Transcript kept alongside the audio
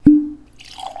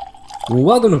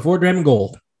Welcome to Fort Ram and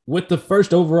Gold. With the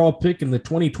first overall pick in the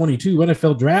 2022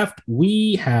 NFL Draft,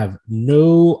 we have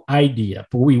no idea,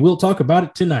 but we will talk about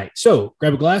it tonight. So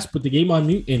grab a glass, put the game on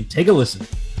mute, and take a listen.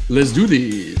 Let's do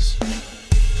this.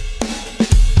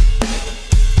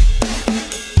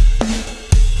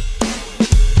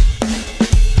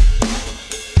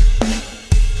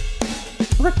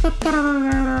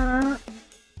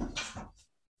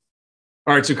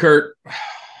 All right, so Kurt,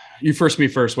 you first, me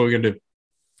first. What are we going to do?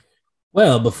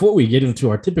 Well, before we get into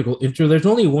our typical intro, there's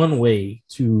only one way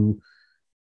to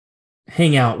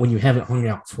hang out when you haven't hung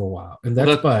out for a while, and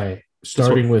that's by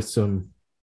starting with some.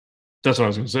 That's what I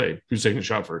was going to say. Who's taking a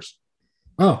shot first?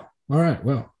 Oh, all right.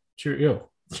 Well, cheerio.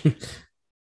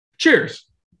 Cheers.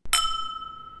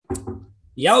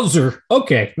 Yowzer.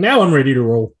 Okay, now I'm ready to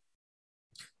roll.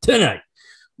 Tonight,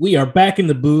 we are back in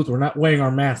the booth. We're not wearing our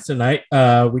masks tonight.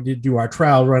 We did do our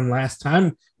trial run last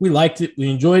time. We liked it. We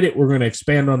enjoyed it. We're going to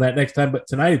expand on that next time. But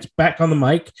tonight, it's back on the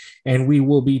mic, and we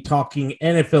will be talking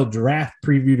NFL draft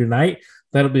preview tonight.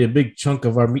 That'll be a big chunk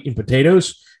of our meat and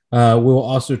potatoes. We'll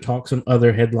also talk some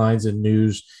other headlines and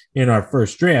news in our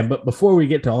first draft. But before we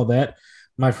get to all that,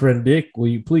 my friend Dick, will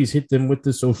you please hit them with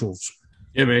the socials?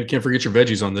 Yeah, man. Can't forget your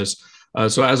veggies on this.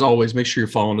 So as always, make sure you're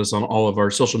following us on all of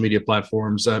our social media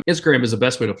platforms. Instagram is the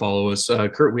best way to follow us.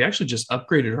 Kurt, we actually just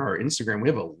upgraded our Instagram. We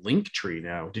have a link tree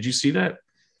now. Did you see that?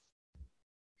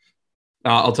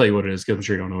 I'll tell you what it is because I'm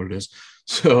sure you don't know what it is.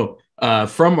 So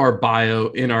from our bio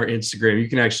in our Instagram, you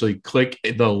can actually click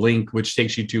the link, which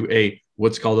takes you to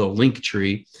what's called a link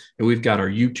tree. And we've got our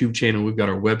YouTube channel. We've got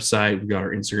our website. We've got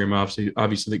our Instagram,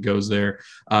 obviously that goes there.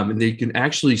 And then you can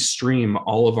actually stream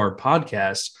all of our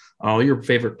podcasts on all your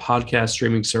favorite podcast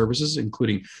streaming services,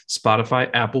 including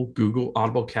Spotify, Apple, Google,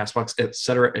 Audible, CastBox, et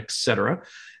cetera,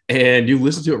 and you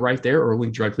listen to it right there or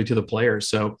link directly to the player.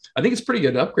 So I think it's pretty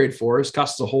good upgrade for us.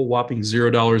 Costs a whole whopping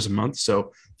 $0 a month.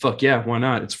 So fuck yeah, why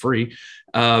not? It's free.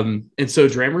 And so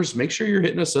Drammers, make sure you're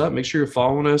hitting us up. Make sure you're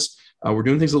following us. We're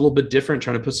doing things a little bit different,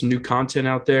 trying to put some new content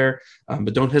out there,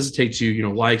 but don't hesitate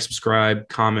to, like, subscribe,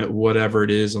 comment, whatever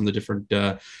it is on the different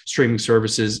streaming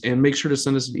services, and make sure to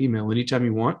send us an email anytime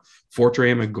you want.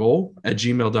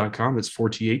 fortramandgoal@gmail.com. It's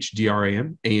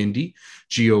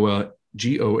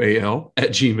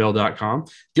fortramandgoal@gmail.com.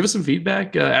 Give us some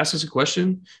feedback, ask us a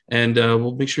question, and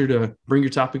we'll make sure to bring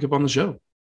your topic up on the show.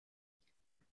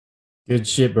 Good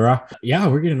shit, bro. Yeah,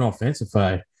 we're getting all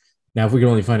fancified. Now, if we can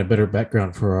only find a better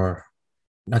background for our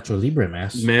Nacho Libre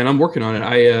mask. Man, I'm working on it.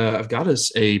 I've got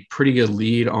us a pretty good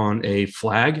lead on a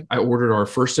flag. I ordered our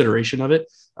first iteration of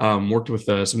it. Worked with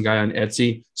some guy on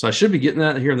Etsy. So I should be getting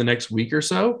that here in the next week or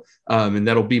so. And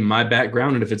that'll be my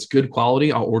background. And if it's good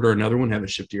quality, I'll order another one, have it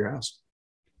shipped to your house.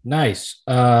 Nice.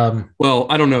 Well,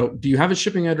 I don't know. Do you have a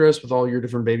shipping address with all your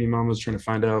different baby mamas, trying to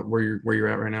find out where you're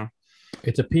at right now?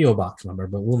 It's a P.O. box number,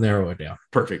 but we'll narrow it down.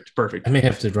 Perfect. I may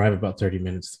have to drive about 30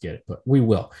 minutes to get it, but we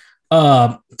will.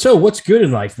 So what's good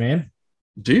in life, man?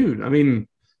 Dude, I mean,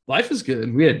 life is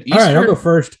good. We had Easter. All right, I'll go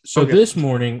first. So okay. This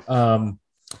morning,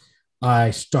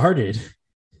 I started,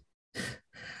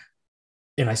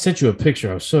 and I sent you a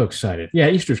picture. I was so excited. Yeah,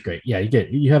 Easter's great. Yeah,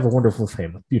 you have a wonderful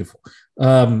family. Beautiful.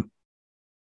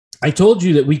 I told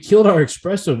you that we killed our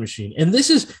espresso machine, and this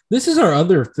is our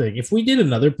other thing. If we did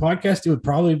another podcast, it would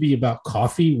probably be about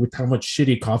coffee, with how much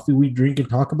shitty coffee we drink and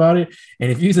talk about it. And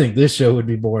if you think this show would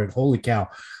be boring, holy cow.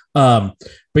 But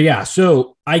yeah,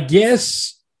 so I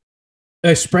guess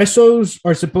espressos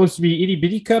are supposed to be itty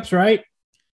bitty cups, right?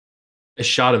 A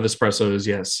shot of espresso is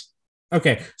yes.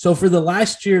 Okay, so for the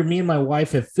last year, me and my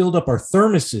wife have filled up our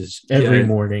thermoses every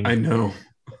morning. I know.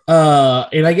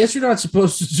 And I guess you're not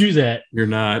supposed to do that. You're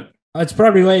not. It's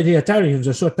probably why the Italians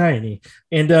are so tiny.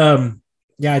 And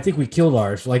yeah, I think we killed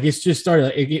ours. Like, it's just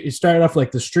started. It started off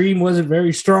like the stream wasn't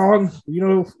very strong,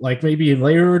 like maybe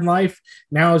later in life.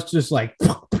 Now it's just like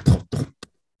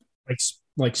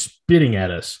spitting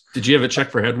at us. Did you have a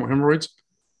check for hemorrhoids?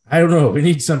 I don't know. We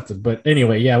need something, but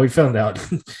anyway, yeah, we found out.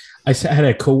 I had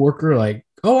a coworker like,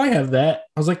 "Oh, I have that."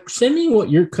 I was like, "Send me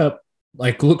what your cup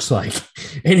looks like."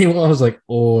 Anyway, I was like,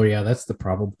 "Oh yeah, that's the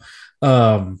problem."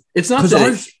 It's not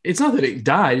that it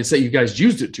died. It's that you guys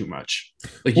used it too much.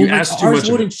 You asked too much.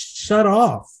 Ours wouldn't shut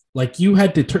off. You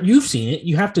had to you've seen it.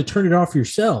 You have to turn it off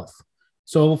yourself.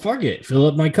 So fuck it. Fill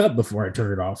up my cup before I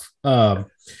turn it off.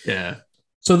 Yeah.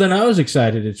 So then I was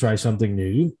excited to try something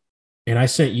new, and I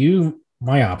sent you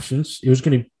my options. It was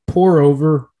going to pour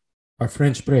over our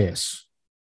French press.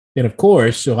 And of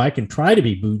course, so I can try to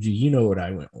be bougie, you know what I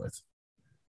went with?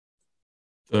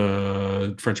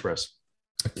 The French press.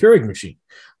 A Keurig machine.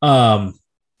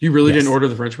 You really didn't order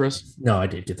the French press? No, I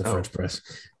did get the French press.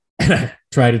 And I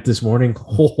tried it this morning.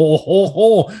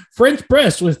 French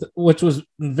press, which was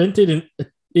invented in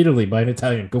Italy by an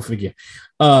Italian. Go figure.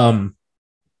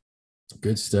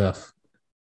 Good stuff.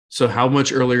 So how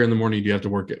much earlier in the morning do you have to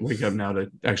wake up now to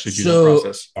actually do that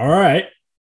process? All right.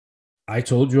 I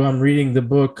told you I'm reading the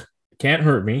book Can't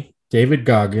Hurt Me, David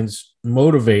Goggins,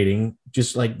 motivating,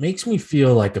 just like makes me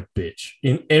feel like a bitch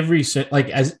in every sense, like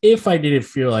as if I didn't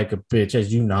feel like a bitch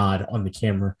as you nod on the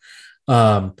camera.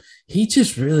 He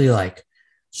just really like,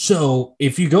 so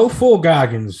if you go full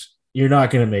Goggins, you're not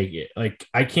going to make it. Like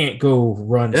I can't go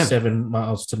run 7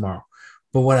 miles tomorrow,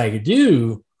 but what I could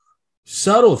do,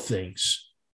 subtle things.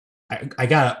 I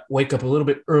got to wake up a little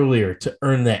bit earlier to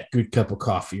earn that good cup of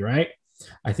coffee, right?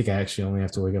 I think I actually only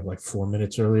have to wake up like 4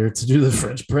 minutes earlier to do the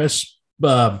French press.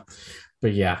 But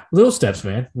yeah, little steps,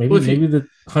 man. Maybe the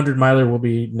 100-miler will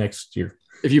be next year.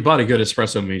 If you bought a good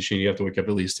espresso machine, you have to wake up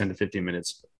at least 10 to 15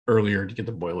 minutes earlier to get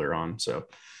the boiler on. So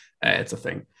it's a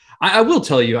thing. I will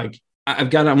tell you, I'm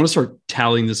going to start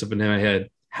tallying this up in my head.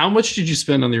 How much did you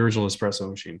spend on the original espresso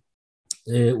machine?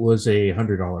 It was a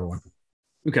 $100 one.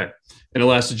 Okay. And it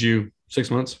lasted you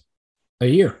 6 months? A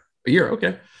year.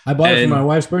 Okay. I bought it for my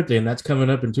wife's birthday, and that's coming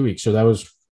up in 2 weeks. So that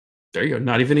was. There you go.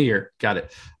 Not even a year. Got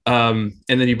it. And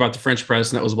then you bought the French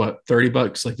press, and that was what,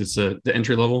 $30? Like it's the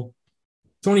entry level?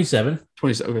 27.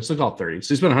 Okay, so call it 30.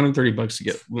 So you spent $130 to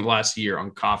get last year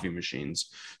on coffee machines.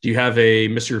 Do you have a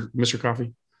Mr.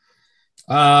 Coffee?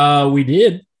 We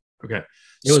did. Okay.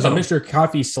 It was a Mr.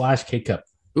 Coffee / K-Cup.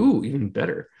 Ooh, even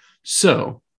better.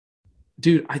 So,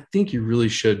 dude, I think you really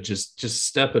should just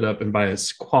step it up and buy a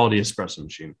quality espresso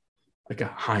machine, like a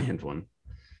high-end one.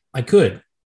 I could.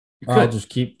 I'll just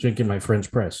keep drinking my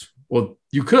French press. Well,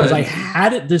 you could. Because I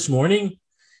had it this morning,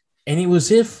 and it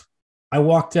was if I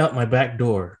walked out my back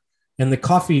door and the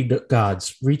coffee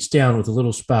gods reached down with a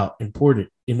little spout and poured it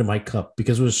into my cup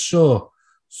because it was so.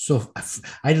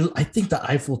 I think the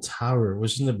Eiffel Tower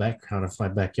was in the background of my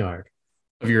backyard.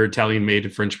 Of your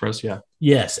Italian-made French press, yeah.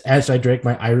 Yes, as I drank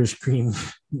my Irish cream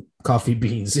coffee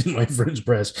beans in my French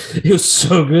press. It was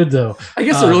so good, though. I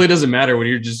guess it really doesn't matter when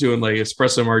you're just doing like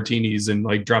espresso martinis and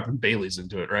like dropping Baileys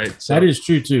into it, right? So. That is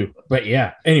true, too. But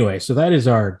yeah, anyway, so that is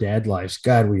our dad lives.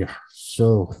 God, we are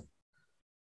so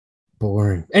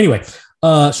boring. Anyway,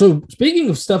 so speaking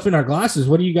of stuff in our glasses,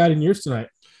 what do you got in yours tonight?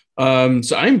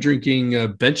 So I'm drinking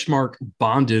Benchmark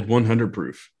Bonded 100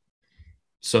 proof.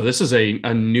 So this is a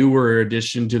newer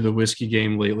addition to the whiskey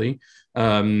game lately.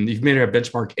 You've made it a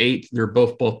Benchmark 8.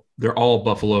 They're all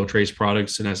Buffalo Trace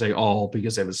products, and I say all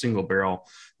because they have a single barrel.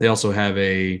 They also have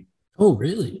a. Oh,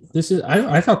 really?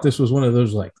 I thought this was one of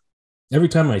those like. Every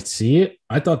time I see it,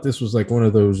 I thought this was like one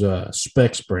of those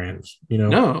Specs brands. You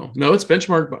know? No, it's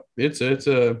Benchmark.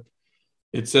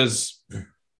 It says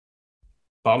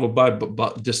bottled by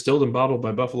distilled and bottled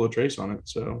by Buffalo Trace on it.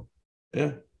 So,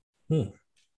 yeah.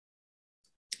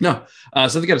 No,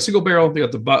 so they got a single barrel. They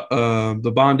got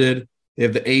the bonded. They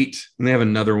have the 8, and they have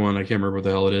another one. I can't remember what the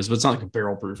hell it is, but it's not like a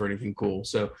barrel proof or anything cool.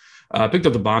 So I picked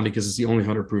up the bonded because it's the only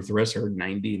 100 proof. The rest are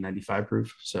 90, 95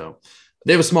 proof. So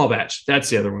they have a small batch. That's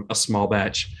the other one, a small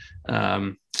batch.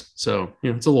 So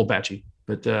it's a little batchy,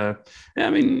 but yeah,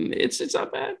 I mean it's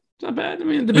not bad. It's not bad. I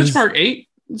mean the Benchmark 8,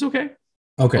 it's okay.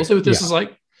 Okay, I'll see what this is like.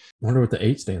 I wonder what the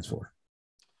 8 stands for.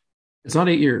 It's not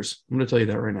 8 years. I'm going to tell you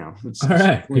that right now. It's all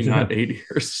right. Not 8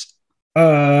 years.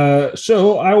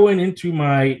 So I went into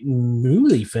my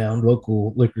newly found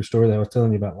local liquor store that I was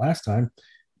telling you about last time.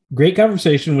 Great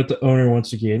conversation with the owner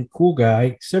once again. Cool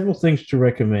guy. Several things to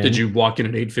recommend. Did you walk in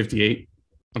at 8:58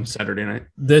 on Saturday night?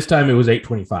 This time it was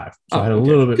 8:25. So I had a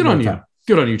little bit more time.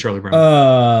 Good on you, Charlie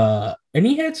Brown. And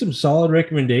he had some solid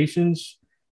recommendations.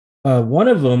 One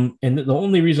of them, and the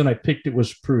only reason I picked it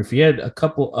was proof. He had a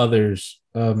couple others.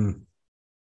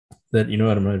 That I'm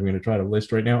not even going to try to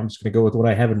list right now. I'm just going to go with what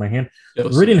I have in my hand.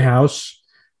 Rittenhouse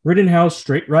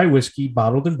straight rye whiskey,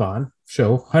 bottled in bond.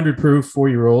 100 proof,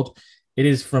 4-year-old. It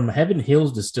is from Heaven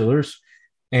Hills Distillers.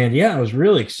 And yeah, I was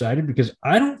really excited because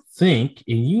I don't think,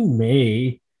 and you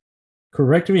may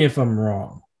correct me if I'm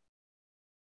wrong,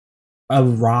 a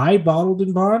rye bottled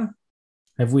in bond?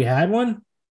 Have we had one?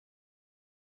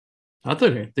 Not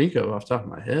that I can think of off the top of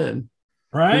my head.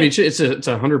 Right? I mean, it's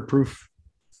a 100 proof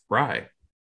rye.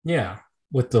 Yeah,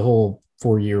 with the whole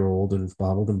 4-year-old and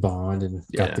bottled in bond and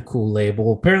got the cool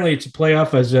label. Apparently, it's a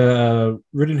playoff as a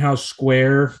Rittenhouse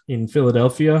Square in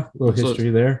Philadelphia. A little history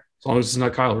there. As long as it's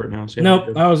not Kyle Rittenhouse. Yeah,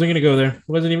 nope, I wasn't going to go there.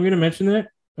 Wasn't even going to mention that.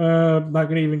 Not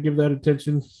going to even give that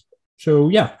attention. So,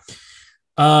 yeah.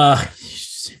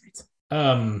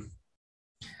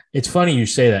 It's funny you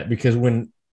say that because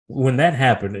when that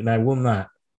happened, and I will not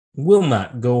will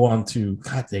not go on to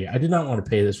God dang, I did not want to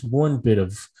pay this one bit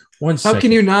of one How second.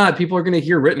 can you not? People are going to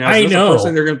hear Rittenhouse. I That's know. the first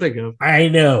thing they're going to think of. I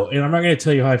know. And I'm not going to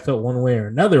tell you how I felt one way or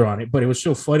another on it, but it was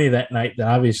so funny that night that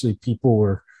obviously people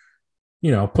were,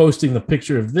 posting the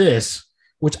picture of this,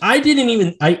 which I didn't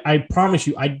even, I promise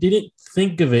you, I didn't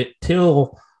think of it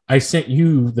till I sent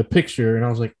you the picture. And I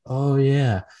was like, oh,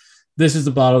 yeah, this is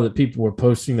the bottle that people were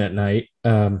posting that night.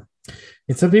 And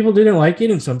some people didn't like it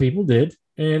and some people did.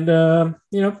 And,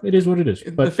 it is what it is.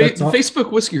 But the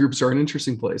Facebook whiskey groups are an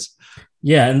interesting place.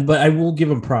 Yeah. But I will give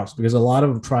them props because a lot of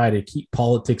them try to keep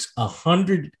politics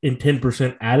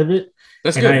 110% out of it.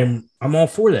 That's and good. I'm all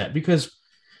for that because,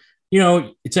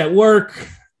 it's at work,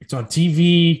 it's on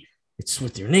TV, it's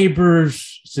with your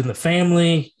neighbors, it's in the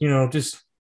family, just.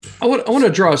 I want to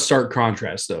draw a stark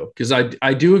contrast though, because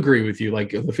I do agree with you. Like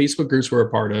the Facebook groups we're a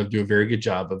part of do a very good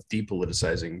job of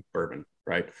depoliticizing bourbon,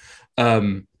 right?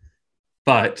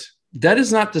 But that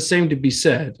is not the same to be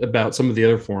said about some of the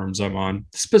other forums I'm on,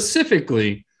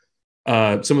 specifically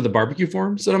some of the barbecue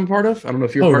forums that I'm part of. I don't know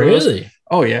if you're part of those.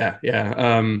 Oh yeah.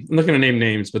 I'm not going to name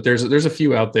names, but there's a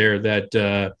few out there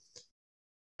that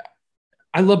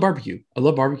I love barbecue.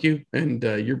 And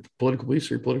your political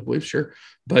beliefs, sure.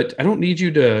 But I don't need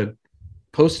you to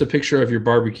post a picture of your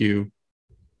barbecue,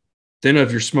 then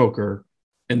of your smoker,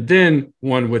 and then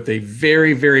one with a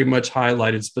very, very much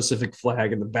highlighted specific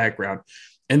flag in the background,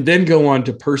 and then go on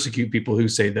to persecute people who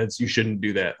say that you shouldn't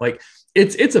do that. Like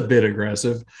it's a bit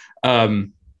aggressive.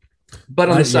 But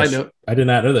on the side note, I did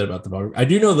not know that about the barbecue. I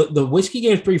do know that the whiskey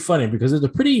game is pretty funny because there's a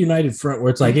pretty united front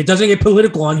where it's like, it doesn't get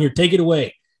political on here. Take it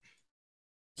away.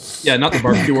 Yeah, not the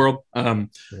barbecue world.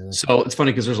 So it's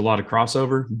funny because there's a lot of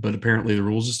crossover, but apparently the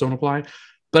rules just don't apply.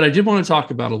 But I did want to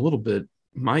talk about a little bit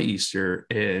my Easter,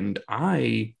 and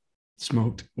I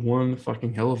smoked one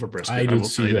fucking hell of a brisket. I will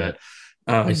see that.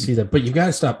 I see that, but you got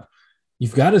to stop.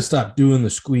 You've got to stop doing the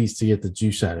squeeze to get the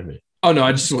juice out of it. Oh no,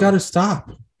 I just got to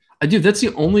stop. I do. That's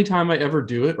the only time I ever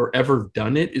do it or ever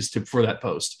done it is for that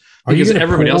post. Are you going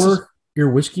to pour your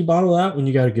whiskey bottle out when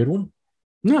you got a good one?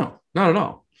 No, not at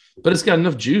all. But it's got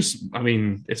enough juice. I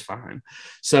mean, it's fine.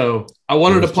 So I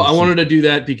wanted to do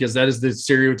that because that is the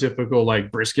stereotypical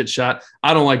like brisket shot.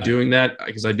 I don't like doing that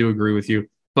because I do agree with you.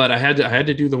 But I had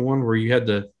to do the one where you had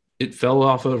it fell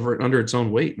off over under its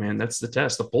own weight, man. That's the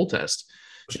test, the pull test.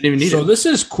 Shouldn't even need it. So this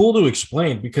is cool to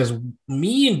explain because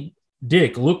me and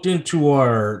Dick looked into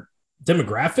our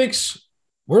demographics.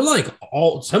 We're like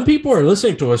some people are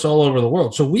listening to us all over the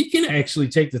world. So we can actually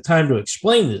take the time to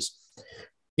explain this.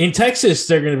 In Texas,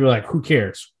 they're going to be like, who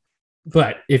cares?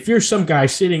 But if you're some guy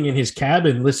sitting in his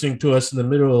cabin listening to us in the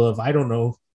middle of, I don't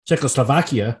know,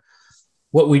 Czechoslovakia,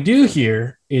 what we do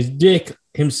here is Dick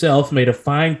himself made a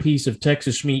fine piece of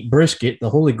Texas meat brisket, the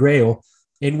Holy Grail.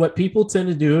 And what people tend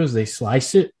to do is they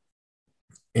slice it.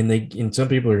 And some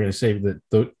people are going to say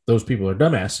that those people are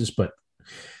dumbasses, but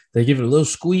they give it a little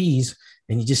squeeze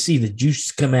and you just see the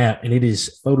juice come out and it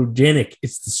is photogenic.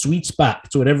 It's the sweet spot.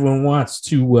 It's what everyone wants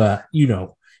to,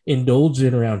 indulge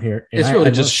in around here. And it's really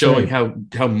just showing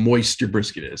how moist your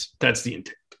brisket is. That's the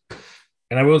intent.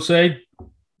 And I will say,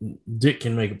 Dick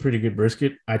can make a pretty good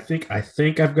brisket. I think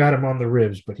I've got him on the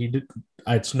ribs, but he did.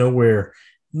 It's nowhere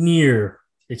near.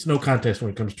 It's no contest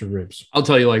when it comes to ribs. I'll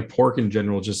tell you, like pork in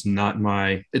general, just not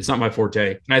my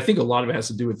forte. And I think a lot of it has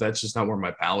to do with that's just not where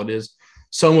my palate is.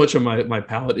 So much of my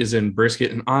palate is in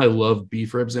brisket, and I love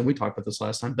beef ribs. And we talked about this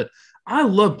last time, but I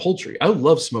love poultry. I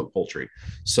love smoked poultry.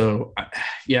 So,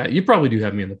 yeah, you probably do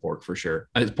have me in the pork for sure.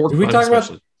 Pork. Did we talk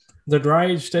about the dry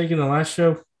aged steak in the last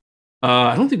show?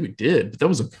 I don't think we did, but that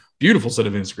was a beautiful set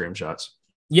of Instagram shots.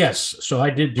 Yes, so I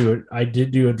did do it. I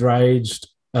did do a dry aged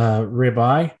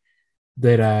ribeye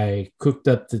that I cooked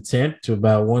up the temp to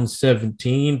about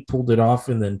 117, pulled it off,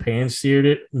 and then pan seared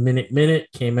it minute,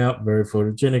 came out very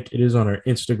photogenic. It is on our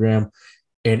Instagram,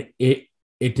 and it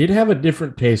did have a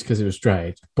different taste because it was dry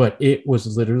aged, but it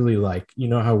was literally like, you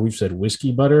know how we've said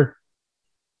whiskey butter?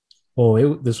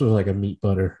 Oh, this was like a meat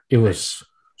butter. It was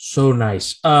so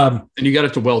nice. And you got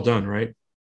it to well done, right?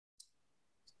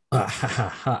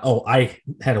 I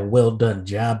had a well done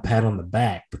job, pat on the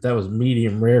back, but that was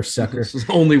medium rare, sucker. There's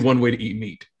only one way to eat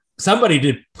meat.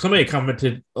 Somebody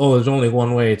commented, "Oh, there's only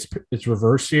one way. It's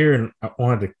reverse here," and I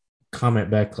wanted to comment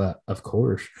back, of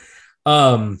course.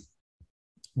 The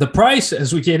price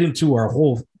as we get into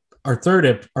our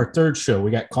third show,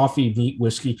 we got coffee, meat,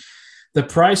 whiskey. The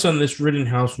price on this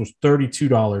Rittenhouse was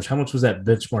 $32. How much was that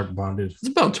benchmark bonded? It's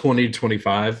about 20 to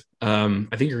 25. I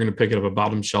think you're going to pick it up a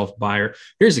bottom shelf buyer.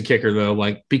 Here's the kicker, though.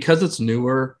 Like, because it's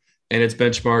newer and it's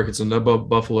benchmark, it's a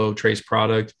Buffalo Trace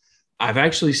product. I've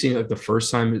actually seen like the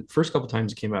first couple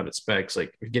times it came out at specs,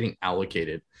 like getting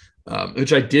allocated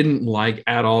which I didn't like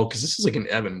at all because this is like an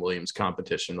Evan Williams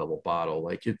competition level bottle.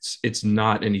 Like it's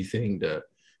not anything to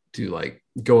like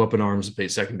go up in arms and pay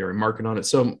secondary market on it.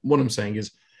 So what I'm saying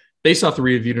is, based off the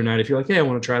review tonight, if you're like, hey, I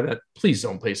want to try that, please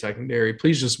don't pay secondary.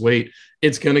 Please just wait.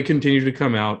 It's going to continue to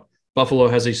come out. Buffalo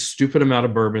has a stupid amount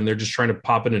of bourbon. They're just trying to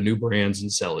pop into new brands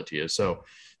and sell it to you. So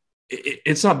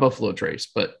it's not Buffalo Trace,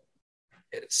 but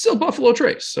it's still Buffalo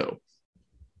Trace. So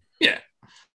yeah.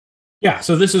 Yeah.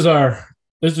 So this is a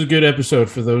good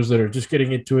episode for those that are just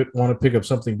getting into it, want to pick up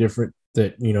something different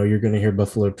that, you're going to hear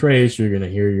Buffalo Trace. You're going to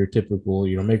hear your typical,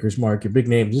 Maker's Mark, your big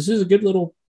names. This is a good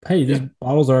little, hey, these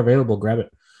bottles are available. Grab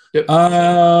it. Yep.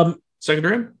 Second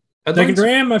dram? Second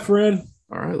dram, my friend.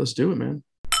 All right, let's do it, man.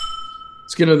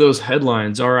 Let's get into those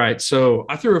headlines. All right, so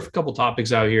I threw a couple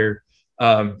topics out here,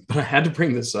 but I had to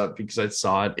bring this up because I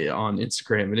saw it on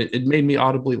Instagram, and it made me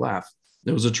audibly laugh.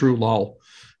 It was a true lol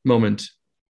moment.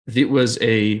 It was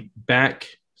a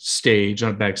backstage,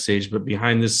 not backstage, but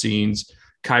behind the scenes,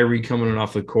 Kyrie coming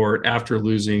off the court after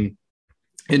losing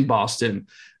in Boston,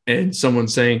 and someone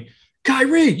saying,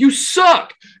 Kyrie, you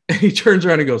suck. And he turns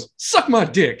around and goes, suck my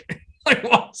dick. Like,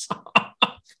 what's up?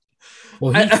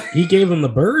 Well, he gave him the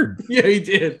bird. Yeah, he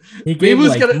did. He gave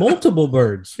multiple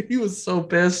birds. He was so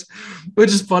pissed,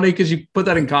 which is funny because you put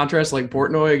that in contrast, like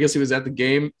Portnoy. I guess he was at the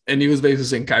game, and he was basically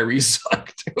saying Kyrie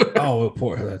sucked. Oh,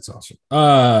 that's awesome.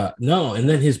 No, and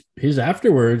then his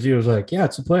afterwards, he was like, yeah,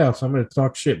 it's the playoffs. I'm going to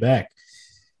talk shit back.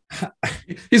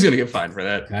 He's going to get fined for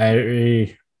that.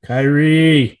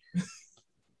 Kyrie.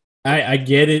 I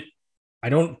get it. I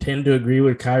don't tend to agree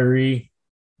with Kyrie.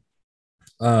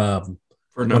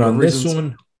 For a number but on of this reasons.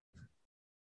 one,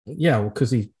 yeah, well,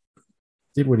 because he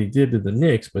did what he did to the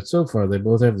Knicks, but so far they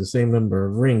both have the same number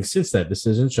of rings since that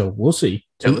decision. So we'll see.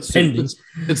 Yeah, it's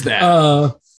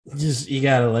that. Just you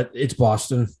gotta it's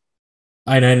Boston.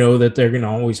 And I know that they're gonna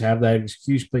always have that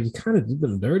excuse, but you kind of did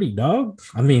them dirty, dog.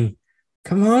 I mean,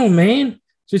 come on, man.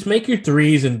 Just make your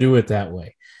threes and do it that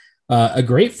way. A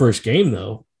great first game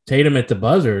though. Tatum at the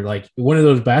buzzer, like one of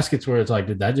those baskets where it's like,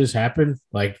 did that just happen?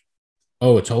 Like,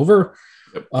 oh, it's over.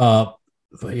 Yep.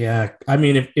 But yeah, I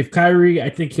mean, if Kyrie, I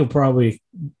think he'll probably.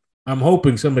 I'm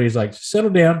hoping somebody's like, settle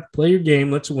down, play your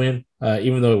game, let's win.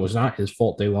 Even though it was not his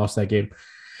fault they lost that game.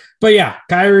 But yeah,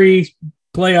 Kyrie,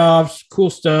 playoffs, cool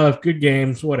stuff, good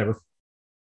games, whatever.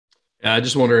 Yeah, I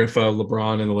just wonder if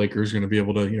LeBron and the Lakers are going to be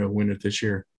able to, win it this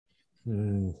year.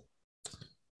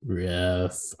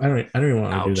 Rough. I don't even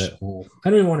want to do that whole.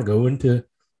 I don't even want to go into.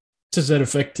 Does that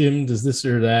affect him? Does this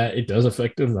or that? It does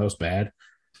affect him. That was bad,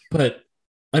 but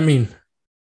I mean,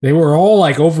 they were all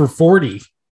like over 40.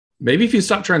 Maybe if you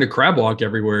stop trying to crab walk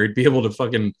everywhere, he'd be able to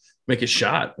fucking make a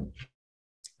shot.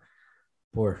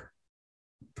 Poor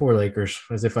Lakers.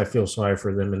 As if I feel sorry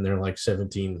for them and their like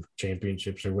 17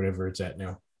 championships or whatever it's at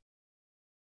now.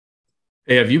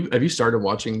 Hey, have you started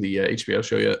watching the HBO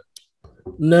show yet?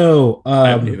 No, I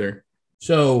haven't either.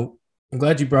 So I'm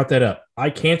glad you brought that up. I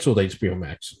canceled HBO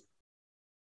Max.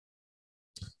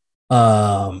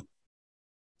 I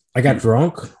got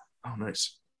drunk. Oh,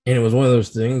 nice. And it was one of those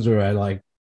things where I like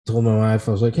told my wife,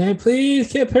 I was like, hey,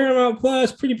 please get Paramount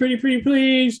Plus, pretty,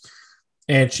 please.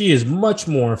 And she is much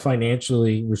more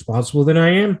financially responsible than I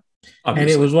am.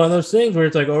 Obviously. And it was one of those things where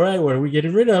it's like, all right, what are we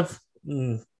getting rid of?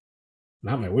 Not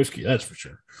my whiskey, that's for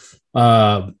sure.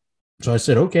 So I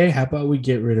said, okay, how about we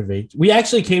get rid of it? We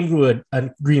actually came to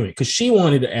an agreement because she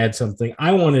wanted to add something.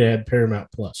 I wanted to add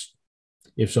Paramount Plus.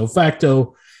 If so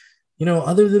facto,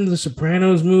 other than the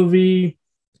Sopranos movie.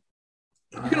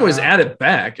 You can always add it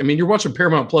back. I mean, you're watching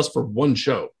Paramount Plus for one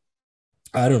show.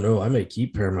 I don't know. I may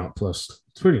keep Paramount Plus.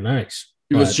 It's pretty nice.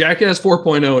 It was Jackass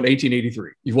 4.0 in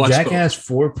 1883. You've watched Jackass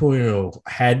 4.0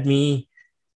 had me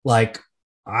like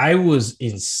I was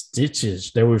in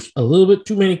stitches. There was a little bit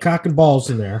too many cock and balls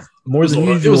in there. More than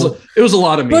usual. It was a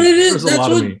lot of me. But it is.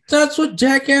 That's what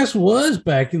Jackass was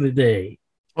back in the day.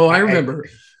 Oh, I remember.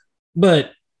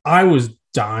 But I was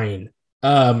dying.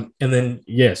 And then,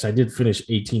 yes, I did finish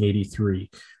 1883,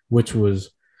 which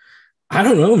was, I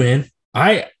don't know, man.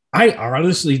 I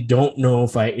honestly don't know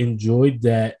if I enjoyed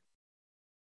that.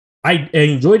 I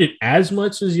enjoyed it as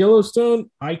much as Yellowstone.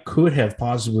 I could have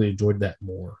possibly enjoyed that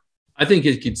more. I think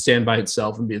it could stand by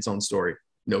itself and be its own story.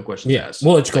 No questions asked.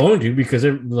 Well, it's going to because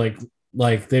it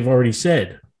like they've already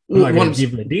said. I'm not going to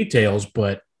give the details,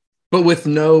 but with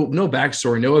no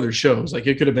backstory, no other shows, like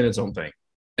it could have been its own thing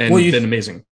and been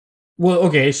amazing. Well,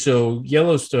 okay, so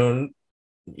Yellowstone,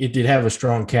 it did have a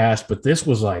strong cast, but this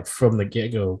was like from the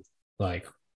get-go, like,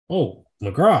 oh,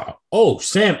 McGraw, oh,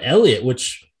 Sam Elliott,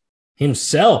 which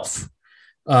himself,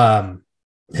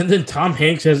 And then Tom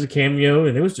Hanks has a cameo,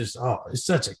 and it was just it's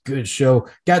such a good show.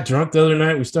 Got drunk the other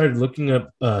night. We started looking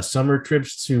up summer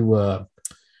trips to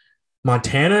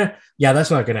Montana. Yeah,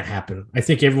 that's not going to happen. I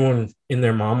think everyone and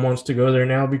their mom wants to go there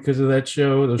now because of that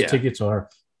show. Those tickets are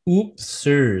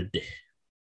absurd.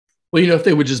 Well, if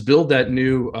they would just build that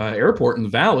new airport in the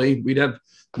valley, we'd have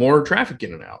more traffic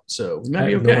in and out. So we might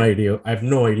be okay. I have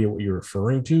no idea what you're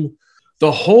referring to.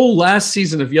 The whole last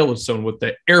season of Yellowstone with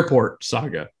the airport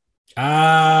saga.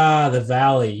 The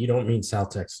valley. You don't mean South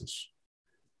Texas.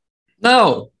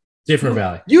 No. Different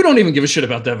valley. You don't even give a shit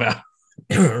about that valley.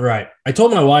 Right. I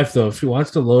told my wife, though, if she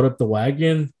wants to load up the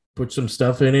wagon, put some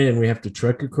stuff in it, and we have to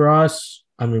trek across,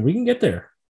 I mean, we can get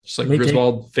there. Just like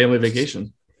Griswold family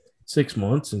vacation. 6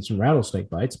 months and some rattlesnake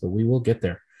bites, but we will get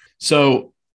there.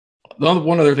 So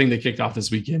one other thing that kicked off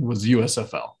this weekend was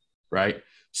USFL, right?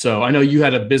 So I know you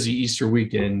had a busy Easter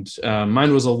weekend.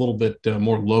 Mine was a little bit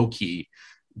more low-key,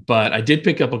 but I did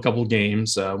pick up a couple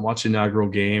games, watch the inaugural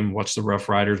game, watch the Rough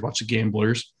Riders, watch the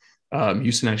Gamblers.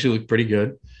 Houston actually looked pretty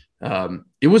good.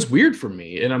 It was weird for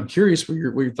me, and I'm curious what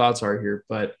your thoughts are here,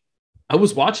 but I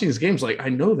was watching these games like, I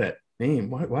know that name.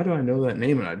 Why do I know that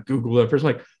name? And I'd Google that person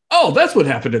like, oh, that's what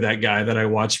happened to that guy that I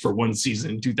watched for one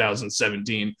season in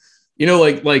 2017.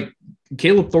 Like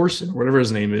Caleb Thorson or whatever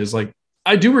his name is. Like,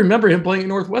 I do remember him playing at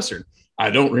Northwestern. I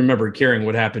don't remember caring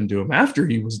what happened to him after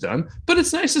he was done, but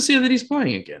it's nice to see that he's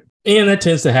playing again. And that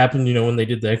tends to happen, when they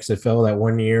did the XFL that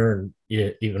one year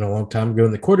and even a long time ago,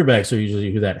 and the quarterbacks are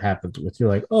usually who that happens with. You're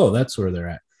like, oh, that's where they're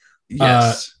at.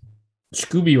 Yes.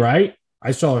 Scooby Wright,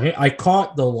 I saw him. I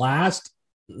caught the last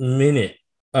minute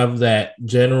of that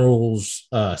Generals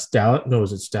Stallion. No,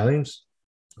 is it Stallions?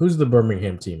 Who's the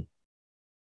Birmingham team?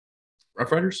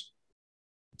 Rough Riders?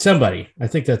 Somebody. I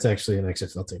think that's actually an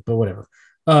XFL team, but whatever.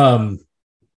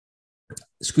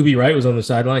 Scooby Wright was on the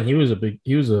sideline. He was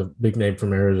a big name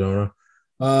from Arizona.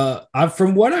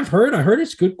 From what I've heard,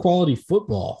 it's good quality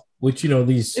football, which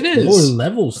these lower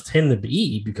levels tend to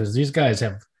be because these guys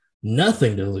have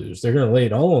nothing to lose. They're going to lay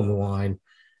it all on the line,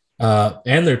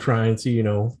 and they're trying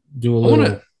to do a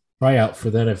little tryout for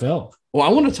the NFL. Well,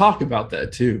 I want to talk about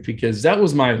that too because that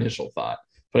was my initial thought,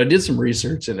 but I did some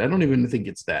research and I don't even think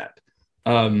it's that.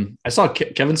 I saw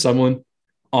Kevin Sumlin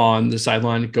on the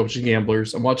sideline coaching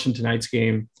Gamblers. I'm watching tonight's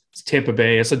game. It's Tampa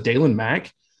Bay. I saw Dalen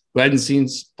Mack, who I hadn't seen.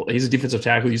 He's a defensive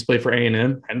tackle. He used to play for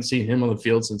A&M. Hadn't seen him on the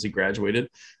field since he graduated.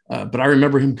 But I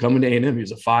remember him coming to A&M. He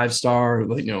was a 5-star.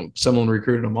 Someone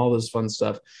recruited him, all this fun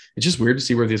stuff. It's just weird to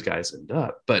see where these guys end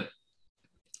up. But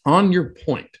on your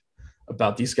point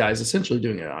about these guys essentially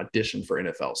doing an audition for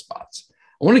NFL spots,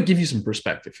 I want to give you some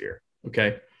perspective here,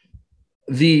 okay?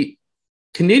 The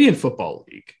Canadian Football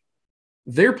League,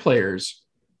 their players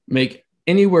make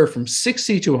anywhere from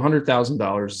 $60,000 to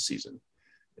 $100,000 a season.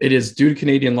 It is due to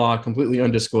Canadian law, completely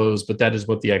undisclosed, but that is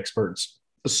what the experts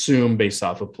assume based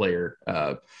off of player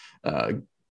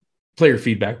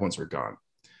feedback once we're gone.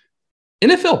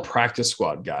 NFL practice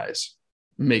squad guys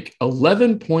make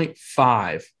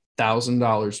 $11.5 thousand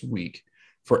a week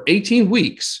for 18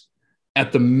 weeks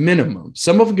at the minimum.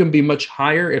 Some of them can be much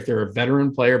higher if they're a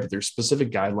veteran player, but there's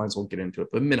specific guidelines. We'll get into it,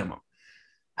 but minimum.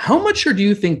 How much do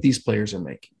you think these players are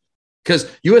making? Because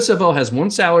USFL has one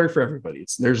salary for everybody.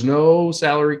 There's no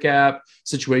salary cap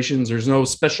situations. There's no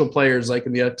special players like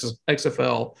in the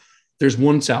XFL. There's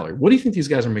one salary. What do you think these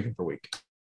guys are making per week?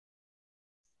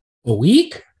 A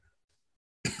week?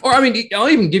 Or, I'll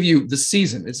even give you the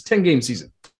season. It's a 10-game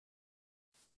season.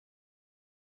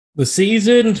 The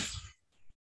season,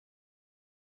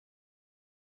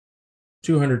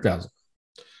 $200,000.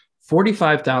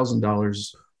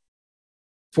 $45,000.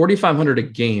 $4,500 a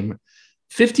game.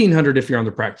 $1,500 if you're on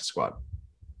the practice squad.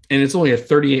 And it's only a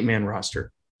 38-man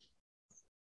roster.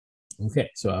 Okay,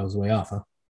 so I was way off, huh?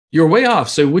 You're way off.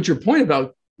 So what's your point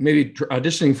about maybe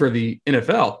auditioning for the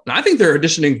NFL? Now, I think they're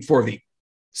auditioning for the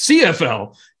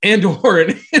CFL and or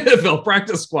an NFL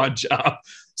practice squad job.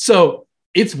 So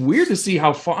it's weird to see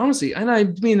how far, honestly, and I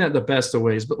mean that the best of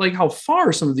ways, but like how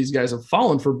far some of these guys have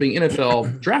fallen for being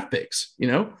NFL draft picks,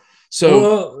 So,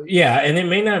 well, yeah, and it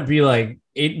may not be like,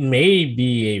 it may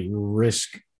be a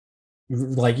risk.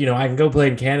 Like, I can go play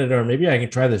in Canada, or maybe I can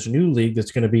try this new league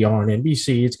that's going to be on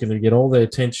NBC. It's going to get all the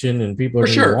attention and people are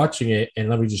going to be watching it. And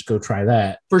let me just go try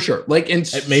that. For sure. Like,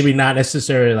 maybe not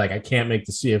necessarily like I can't make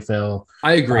the CFL.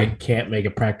 I agree. I can't make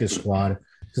a practice squad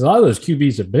because a lot of those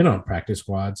QBs have been on practice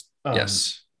squads.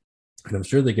 Yes. And I'm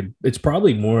sure they could. It's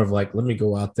probably more of like, let me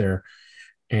go out there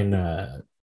and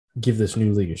give this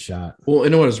new league a shot. Well,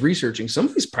 I was researching. Some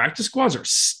of these practice squads are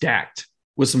stacked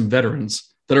with some veterans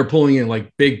that are pulling in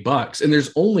like big bucks. And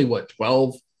there's only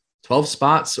 12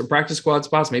 spots or practice squad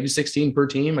spots, maybe 16 per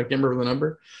team. I can't remember the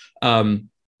number.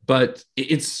 but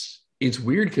it's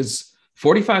weird because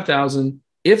 45,000.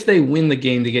 If they win the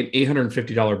game, they get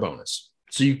 $850 bonus.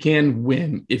 So you can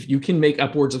win if you can make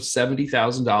upwards of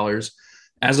 $70,000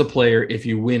 as a player if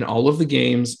you win all of the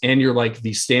games and you're like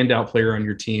the standout player on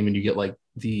your team and you get like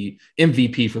the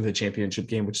MVP for the championship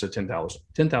game, which is a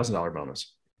 $10,000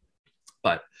 bonus.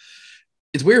 But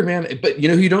it's weird, man. But you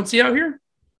know who you don't see out here?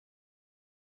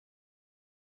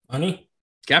 Honey?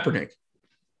 Kaepernick.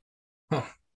 Huh.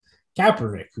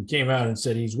 Kaepernick, who came out and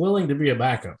said he's willing to be a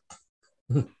backup.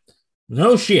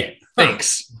 No shit.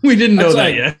 Thanks. We didn't know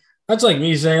that yet. That's like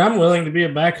me saying I'm willing to be a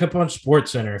backup on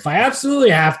SportsCenter. If I absolutely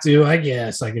have to, I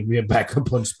guess I could be a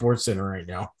backup on SportsCenter right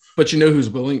now. But you know who's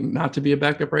willing not to be a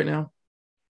backup right now?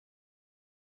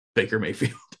 Baker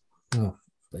Mayfield. Oh,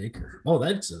 Baker. Oh,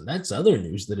 that's other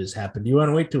news that has happened. Do you want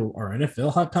to wait to our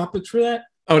NFL hot topics for that?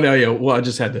 Oh no, yeah. Well, I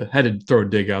just had to throw a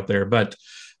dig out there, but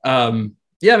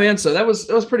yeah, man. So that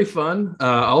was pretty fun.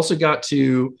 I also got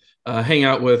to hang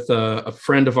out with a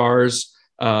friend of ours.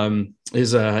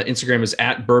 His Instagram is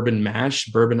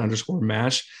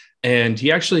 @bourbon_mash, and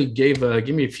he actually gave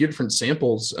me a few different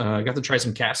samples. I got to try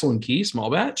some Castle and Key small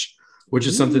batch, which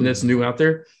is something that's new out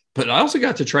there. But I also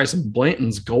got to try some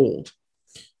Blanton's Gold.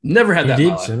 Never had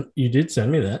that. You did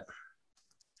send me that.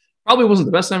 Probably wasn't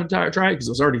the best time to try it because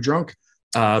I was already drunk.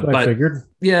 But I figured.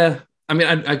 Yeah, I mean,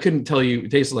 I couldn't tell you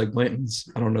it tasted like Blanton's.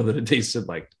 I don't know that it tasted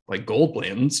like Gold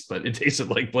Blanton's, but it tasted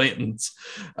like Blanton's.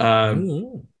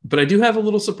 But I do have a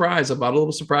little surprise. I bought a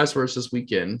little surprise for us this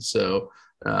weekend. So,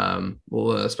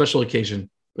 a special occasion.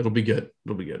 It'll be good.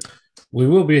 It'll be good. We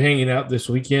will be hanging out this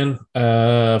weekend.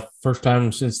 First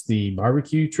time since the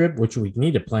barbecue trip, which we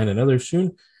need to plan another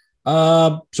soon.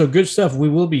 So good stuff. We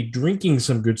will be drinking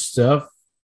some good stuff.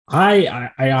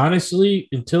 I honestly,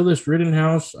 until this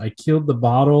Rittenhouse, I killed the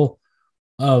bottle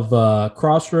of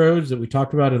Crossroads that we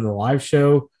talked about in the live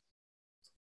show.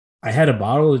 I had a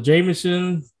bottle of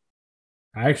Jameson.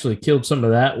 I actually killed some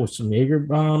of that with some Jaeger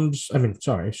bombs.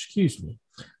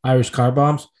 Irish car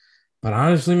bombs. But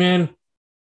honestly, man,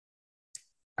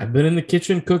 I've been in the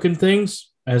kitchen cooking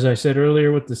things, as I said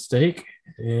earlier with the steak.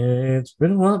 It's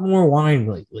been a lot more wine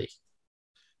lately.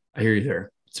 I hear you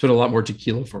there. It's been a lot more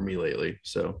tequila for me lately.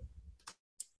 So,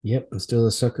 yep, I'm still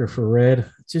a sucker for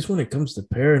red. It's just when it comes to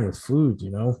pairing with food, you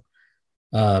know.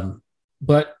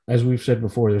 But as we've said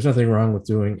before, there's nothing wrong with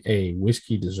doing a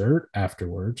whiskey dessert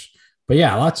afterwards. But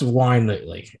yeah, lots of wine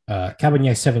lately.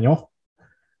 Cabernet Sauvignon.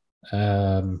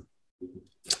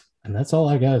 And that's all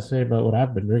I got to say about what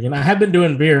I've been drinking. I have been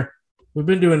doing beer. We've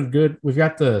been doing good. We've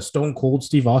got the Stone Cold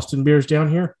Steve Austin beers down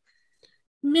here.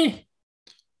 Meh.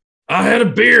 I had a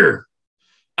beer.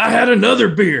 I had another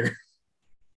beer.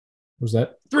 Was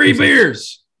that 3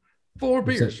 beers? 4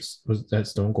 beers. Was that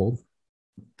Stone Cold?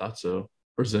 Thought so.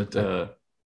 Or is that that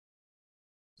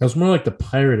was more like the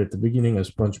pirate at the beginning of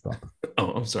SpongeBob.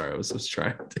 Oh, I'm sorry. I was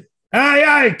trying to. Aye,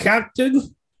 aye,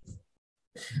 Captain.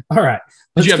 All right.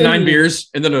 Did you have 9 beers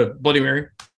and then a Bloody Mary?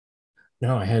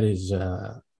 No, I had his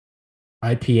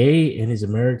IPA and his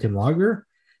American Lager.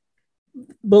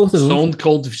 Both of them. Stone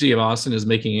Cold Steve Austin is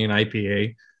making an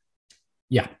IPA.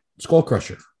 Yeah, Skull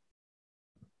Crusher.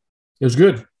 It was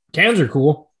good. Cans are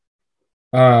cool.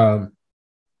 Got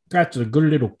a good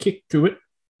little kick to it,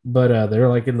 but they're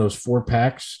like in those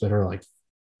 4-packs that are like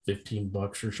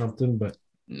 $15 or something. But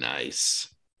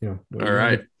nice. You know. All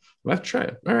right. We'll have to try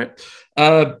it. All right.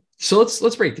 So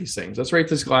let's rate these things. Let's rate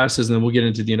these glasses, and then we'll get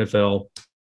into the NFL.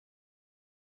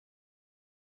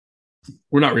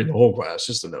 We're not reading the whole glass,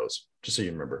 just the nose, just so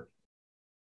you remember.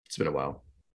 It's been a while.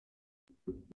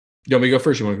 You want me to go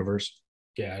first? You want to go first?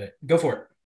 Got it. Go for it.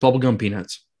 Bubblegum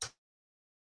peanuts.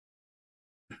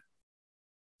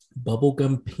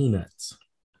 Bubblegum peanuts.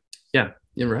 Yeah.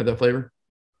 You ever had that flavor?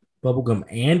 Bubblegum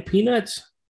and peanuts?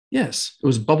 Yes. It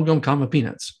was bubblegum,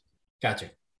 peanuts.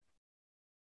 Gotcha.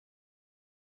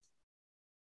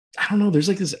 I don't know. There's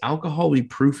like this alcohol-y,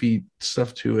 proofy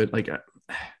stuff to it. Like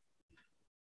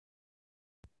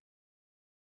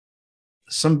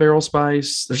some barrel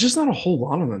spice. There's just not a whole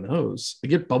lot on the nose. I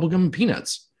get bubblegum and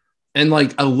peanuts and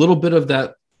like a little bit of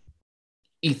that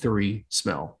ethery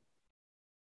smell.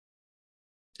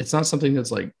 It's not something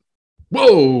that's like,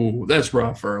 whoa, that's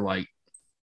rough, or like,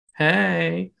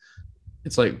 hey.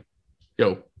 It's like,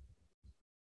 yo.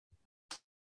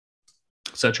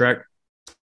 Is that track?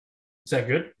 Is that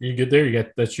good? You good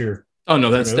there? That's your. Oh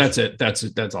no, that's it. That's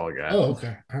it. That's all I got. Oh,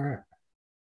 okay. All right.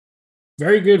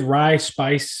 Very good rye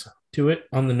spice to it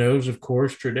on the nose, of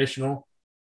course, traditional.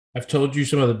 I've told you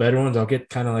some of the better ones. I'll get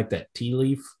kind of like that tea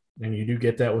leaf, and you do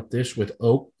get that with this, with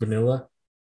oak, vanilla.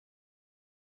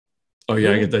 Oh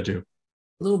yeah, I get that too.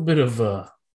 A little bit of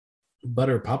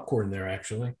butter popcorn there,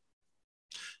 actually.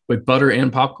 Wait, butter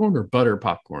and popcorn or butter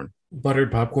popcorn? Buttered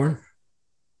popcorn,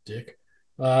 dick.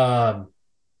 But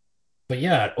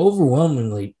yeah,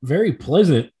 overwhelmingly very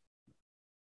pleasant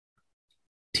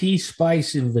tea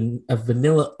spice and a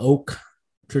vanilla oak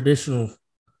traditional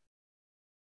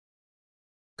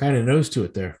kind of nose to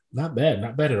it there. Not bad,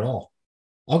 not bad at all.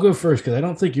 I'll go first because I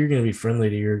don't think you're going to be friendly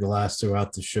to your glass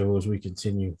throughout the show as we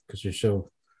continue because you're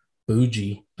so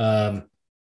bougie.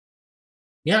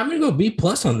 Yeah, I'm going to go B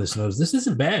plus on this nose. This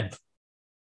isn't bad.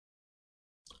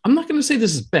 I'm not going to say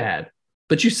this is bad,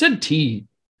 but you said tea.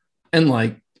 And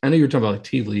like, I know you were talking about like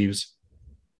tea leaves,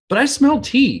 but I smell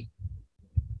tea.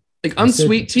 Like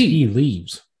unsweet tea. Tea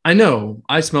leaves. I know.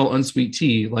 I smell unsweet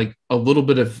tea, like a little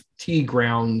bit of tea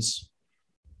grounds,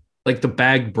 like the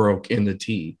bag broke in the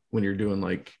tea when you're doing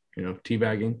like, tea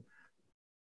bagging.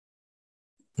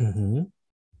 Mm-hmm.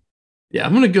 Yeah,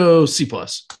 I'm going to go C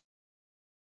plus.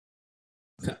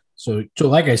 So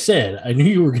like I said, I knew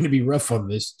you were going to be rough on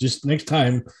this. Just next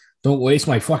time, don't waste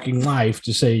my fucking life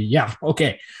to say, yeah,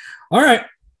 okay. All right.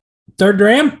 Third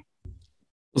dram.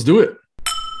 Let's do it.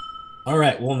 All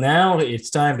right. Well, now it's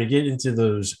time to get into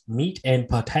those meat and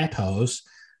potatoes.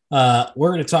 We're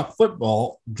going to talk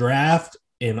football, draft,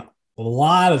 and a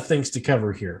lot of things to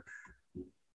cover here.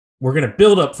 We're going to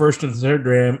build up first in the third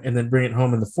dram and then bring it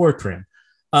home in the fourth dram.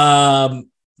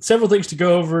 Several things to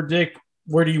go over. Dick,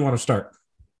 where do you want to start?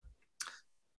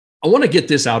 I want to get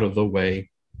this out of the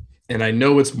way, and I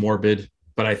know it's morbid,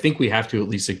 but I think we have to at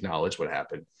least acknowledge what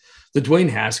happened. The Dwayne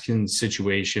Haskins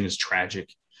situation is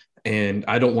tragic, and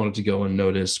I don't want it to go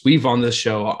unnoticed. We've on this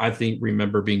show, I think,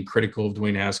 remember being critical of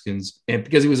Dwayne Haskins, and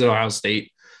because he was at Ohio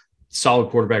State, solid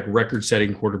quarterback,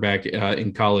 record-setting quarterback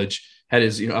in college, had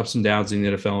his ups and downs in the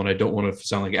NFL, and I don't want to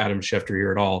sound like Adam Schefter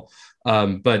here at all.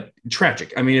 But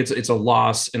tragic. I mean, it's a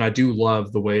loss, and I do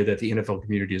love the way that the NFL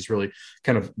community has really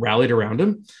kind of rallied around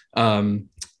him.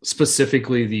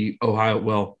 Specifically the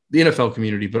NFL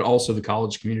community, but also the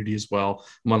college community as well.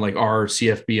 I'm on like our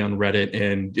CFB on Reddit,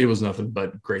 and it was nothing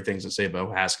but great things to say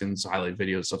about Haskins, highlight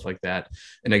videos, stuff like that.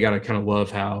 And I got to kind of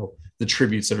love how the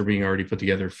tributes that are being already put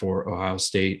together for Ohio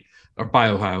State or by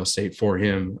Ohio State for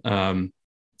him. So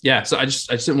I just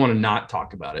didn't want to not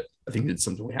talk about it. I think it's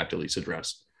something we have to at least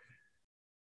address.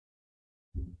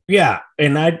 Yeah,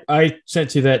 and I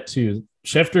sent you that too.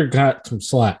 Schefter got some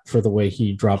slack for the way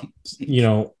he dropped,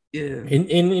 and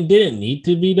it didn't need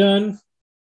to be done.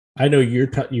 I know you're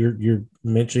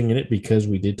mentioning it because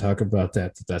we did talk about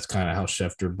that. That's kind of how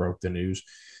Schefter broke the news.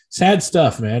 Sad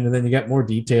stuff, man. And then you got more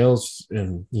details,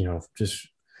 and just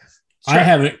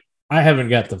sure. I haven't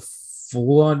got the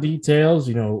full on details.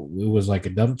 It was like a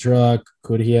dump truck.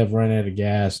 Could he have run out of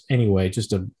gas? Anyway,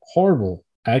 just a horrible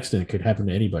accident could happen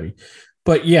to anybody.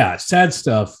 But yeah, sad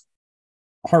stuff,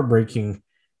 heartbreaking.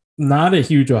 Not a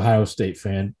huge Ohio State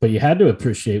fan, but you had to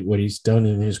appreciate what he's done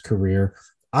in his career.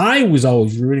 I was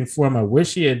always rooting for him. I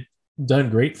wish he had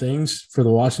done great things for the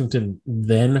Washington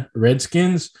then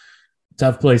Redskins.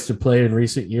 Tough place to play in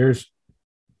recent years.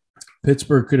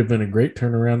 Pittsburgh could have been a great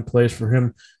turnaround place for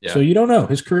him. Yeah. So you don't know.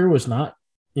 His career was not,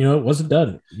 it wasn't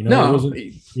done. It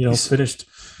wasn't, finished.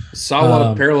 Saw a lot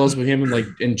of parallels with him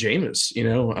and Jameis,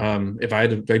 if I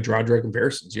had to draw direct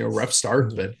comparisons, rough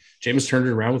start, but Jameis turned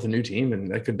it around with a new team, and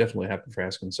that could definitely happen for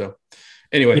Haskins. So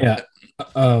anyway. Yeah.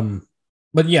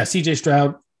 But yeah, CJ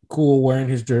Stroud, cool wearing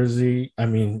his jersey. I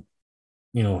mean,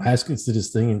 Haskins did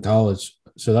his thing in college.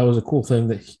 So that was a cool thing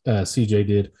that CJ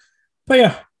did. But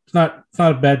yeah, it's not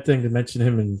a bad thing to mention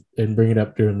him and bring it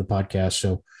up during the podcast.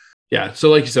 So yeah. So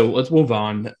like you said, let's move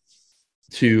on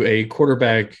to a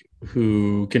quarterback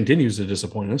who continues to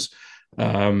disappoint us.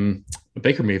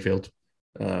 Baker Mayfield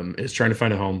is trying to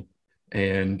find a home,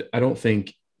 and I don't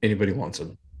think anybody wants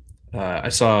him. I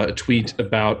saw a tweet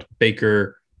about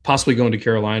Baker possibly going to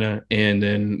Carolina, and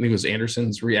then I think it was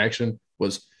Anderson's reaction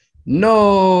was,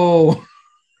 no.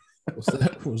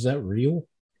 Was that real?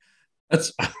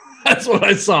 That's what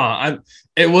I saw.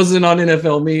 It wasn't on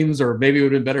NFL memes, or maybe it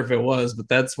would have been better if it was, but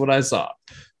that's what I saw.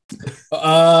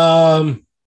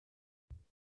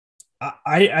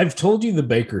 I've told you the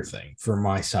Baker thing for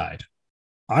my side.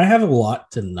 I have a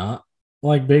lot to not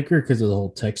like Baker because of the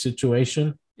whole tech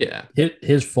situation. Yeah.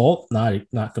 His fault,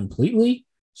 not completely.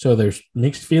 So there's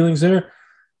mixed feelings there.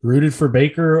 Rooted for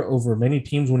Baker over many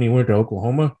teams when he went to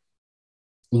Oklahoma.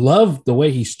 Loved the way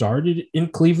he started in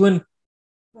Cleveland.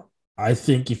 I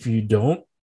think if you don't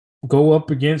go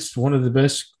up against one of the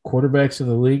best quarterbacks in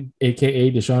the league,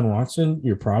 a.k.a. Deshaun Watson,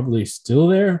 you're probably still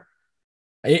there.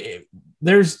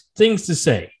 There's things to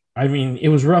say. I mean, it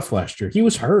was rough last year. He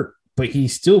was hurt, but he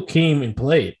still came and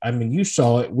played. I mean, you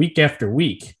saw it week after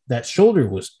week. That shoulder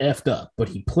was effed up, but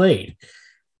he played.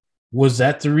 Was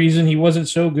that the reason he wasn't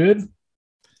so good?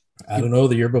 I don't know.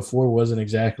 The year before wasn't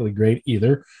exactly great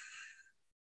either.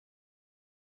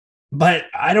 But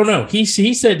I don't know. He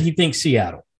said he thinks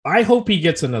Seattle. I hope he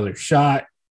gets another shot.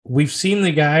 We've seen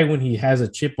the guy when he has a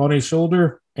chip on his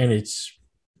shoulder, and it's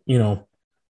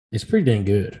pretty dang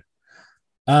good.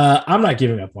 I'm not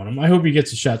giving up on him. I hope he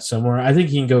gets a shot somewhere. I think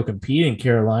he can go compete in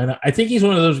Carolina. I think he's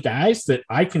one of those guys that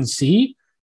I can see,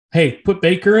 hey, put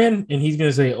Baker in, and he's going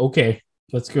to say, okay,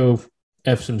 let's go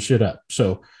F some shit up.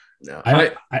 So No,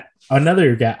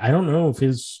 another guy, I don't know if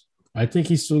I think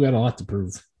he's still got a lot to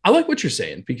prove. I like what you're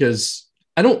saying because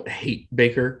I don't hate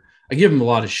Baker. I give him a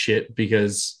lot of shit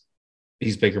because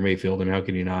he's Baker Mayfield, and how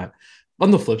can you not? On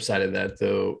the flip side of that,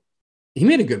 though, he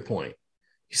made a good point.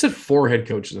 He said 4 head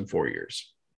coaches in 4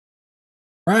 years.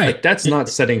 Right. Like, that's not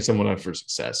setting someone up for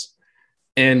success.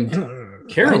 And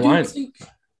Carolina.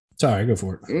 Sorry, go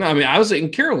for it. No, I mean, I was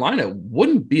saying Carolina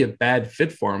wouldn't be a bad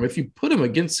fit for him if you put him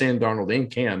against Sam Darnold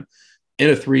and Cam in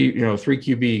a 3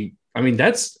 QB. I mean,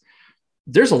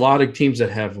 there's a lot of teams that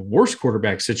have a worse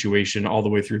quarterback situation all the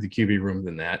way through the QB room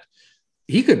than that.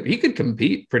 He could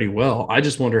compete pretty well. I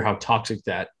just wonder how toxic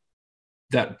that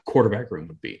quarterback room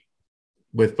would be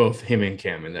with both him and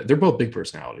Cam, and that they're both big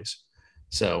personalities.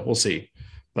 So we'll see.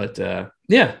 But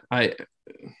yeah,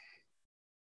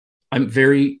 I'm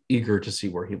very eager to see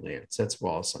where he lands. That's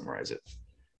where I'll summarize it.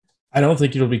 I don't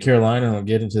think it'll be Carolina. I'll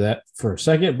get into that for a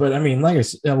second. But I mean, like I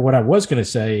said, what I was going to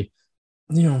say,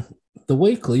 the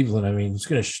way Cleveland, is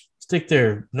going to stick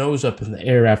their nose up in the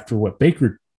air after what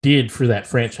Baker did for that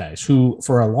franchise, who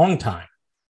for a long time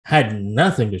had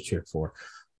nothing to cheer for,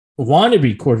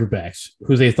 wannabe quarterbacks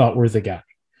who they thought were the guy.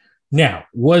 Now,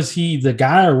 was he the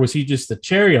guy or was he just the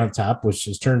cherry on top, which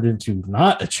has turned into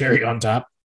not a cherry on top?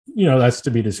 That's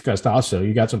to be discussed also.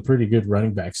 You got some pretty good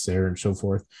running backs there and so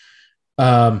forth.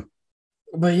 But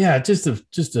yeah, just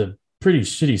a pretty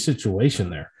shitty situation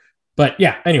there. But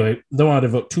yeah, anyway, don't want to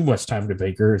devote too much time to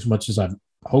Baker as much as I'm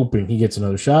hoping he gets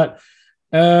another shot.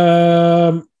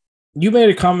 You made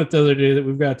a comment the other day that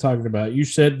we've got talking about. You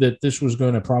said that this was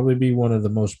going to probably be one of the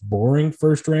most boring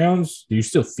first rounds. Do you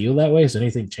still feel that way? Has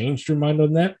anything changed your mind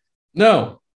on that?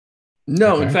 No.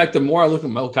 Okay. In fact, the more I look at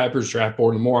Mel Kiper's draft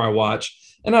board, the more I watch,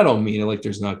 and I don't mean it like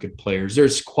there's not good players.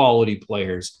 There's quality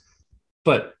players.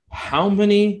 But how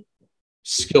many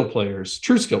skill players,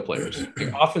 true skill players,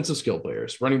 offensive skill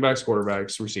players, running backs,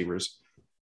 quarterbacks, receivers,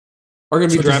 are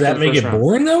going to be drafted? Does that make it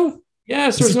boring, though?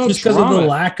 Yes, there's no just because of the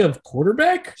lack of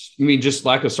quarterback? You mean just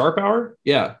lack of star power?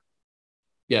 Yeah.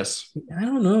 Yes. I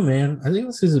don't know, man. I think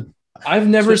this is I've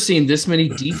never seen this many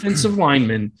defensive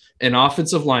linemen and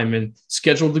offensive linemen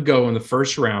scheduled to go in the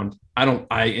first round.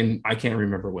 I can't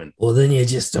remember when. Well, then you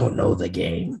just don't know the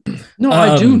game. No,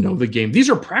 I do know the game. These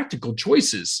are practical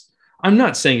choices. I'm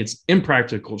not saying it's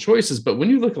impractical choices, but when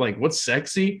you look like what's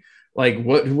sexy, like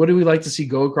what do we like to see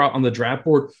go across on the draft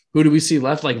board? Who do we see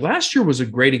left? Like last year was a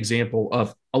great example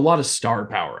of a lot of star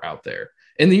power out there.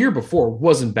 And the year before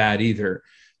wasn't bad either.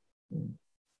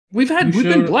 We've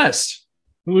been blessed.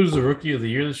 Who was the rookie of the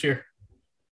year this year?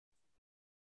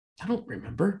 I don't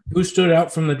remember. Who stood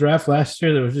out from the draft last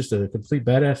year that was just a complete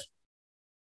badass?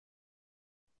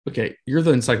 Okay, you're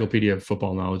the encyclopedia of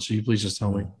football knowledge. So you please just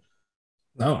tell me.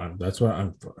 No, that's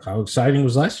what how exciting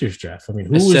was last year's draft? I mean,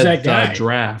 who was that guy?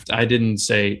 Draft. I didn't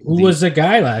say who was the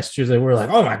guy last year that we're like,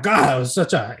 oh my god, that was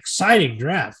such an exciting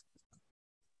draft.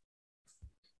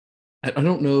 I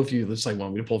don't know if you just like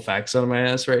want me to pull facts out of my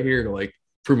ass right here to like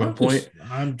prove my point.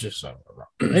 I'm just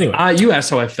anyway. You asked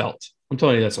how I felt. I'm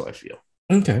telling you that's how I feel.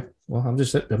 Okay. Well, I'm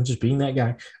just being that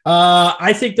guy.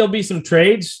 I think there'll be some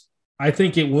trades. I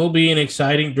think it will be an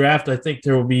exciting draft. I think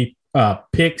there will be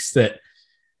picks that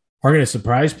are going to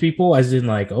surprise people, as in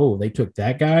like, oh, they took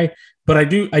that guy. But I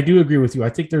do agree with you. I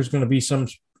think there's going to be a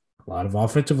lot of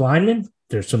offensive linemen.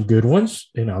 There's some good ones,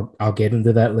 and I'll get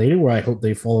into that later. Where I hope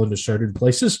they fall into certain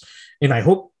places, and I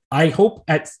hope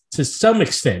to some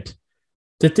extent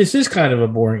that this is kind of a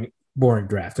boring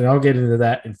draft, and I'll get into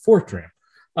that in fourth round.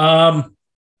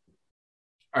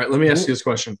 All right, let me ask you this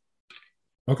question.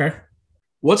 Okay.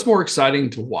 What's more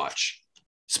exciting to watch?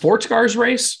 Sports cars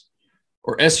race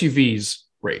or SUVs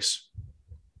race?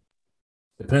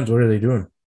 Depends. What are they doing?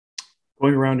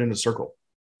 Going around in a circle.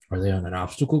 Are they on an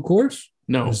obstacle course?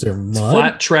 No. Is there mud?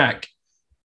 Flat track.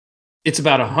 It's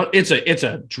about it's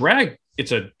a drag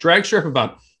strip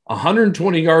about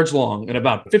 120 yards long and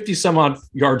about 50 some odd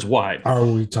yards wide. Are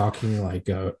we talking like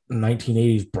a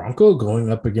 1980s Bronco going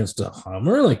up against a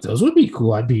Hummer? Like those would be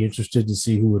cool. I'd be interested to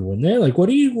see who would win there. Like what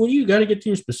do you got to get to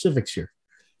your specifics here?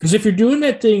 Because if you're doing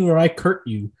that thing where I curt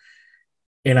you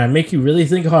and I make you really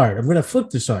think hard, I'm going to flip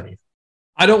this on you.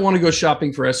 I don't want to go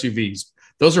shopping for SUVs.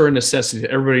 Those are a necessity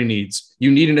that everybody needs.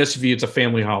 You need an SUV. It's a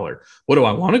family hauler. What do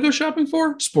I want to go shopping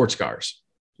for? Sports cars.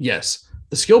 Yes.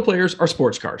 The skill players are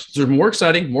sports cars. They're more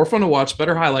exciting, more fun to watch,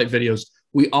 better highlight videos.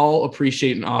 We all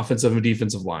appreciate an offensive and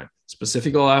defensive line,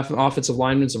 specifically offensive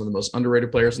linemen, some of the most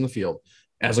underrated players in the field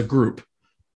as a group.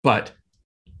 But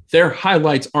their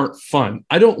highlights aren't fun.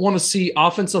 I don't want to see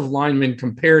offensive linemen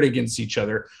compared against each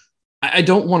other. I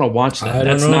don't want to watch that.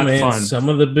 That's not fun. Some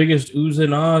of the biggest oohs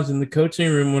and ahs in the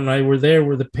coaching room when I were there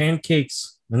were the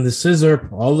pancakes and the scissor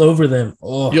all over them.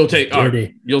 Oh, you'll take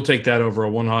that over a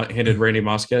one-handed Randy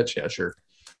Moss catch? Yeah, sure.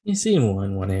 You've seen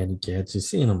one-handed catch. You've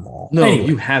seen them all. No, anyway.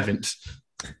 You haven't.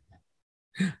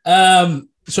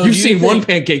 So you've seen one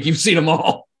pancake. You've seen them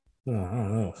all. Oh, I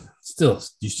don't know. Still,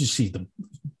 you just see the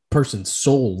person's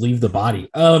soul leave the body.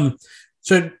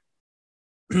 So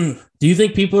do you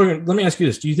think people are – let me ask you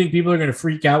this. Do you think people are going to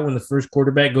freak out when the first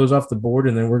quarterback goes off the board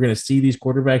and then we're going to see these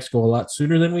quarterbacks go a lot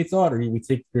sooner than we thought, or do we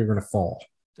think they're going to fall?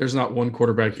 There's not one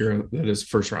quarterback here that is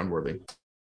first-round worthy.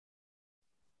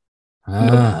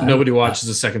 Nobody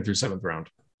watches the 2nd through 7th round.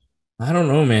 I don't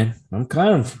know, man. I'm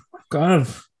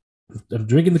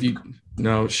drinking the –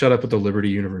 No, shut up with the Liberty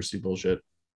University bullshit.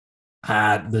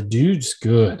 The dude's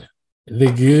good.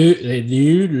 The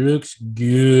dude looks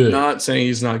good. Not saying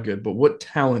he's not good, but what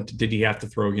talent did he have to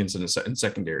throw against in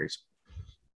secondaries?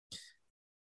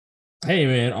 Hey,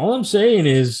 man, all I'm saying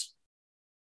is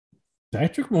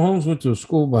Patrick Mahomes went to a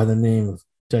school by the name of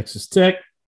Texas Tech.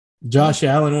 Josh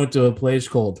Allen went to a place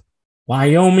called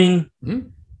Wyoming. Mm-hmm.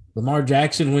 Lamar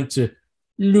Jackson went to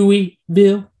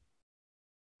Louisville.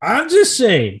 I'm just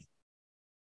saying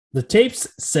the tape's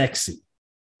sexy.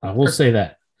 I will say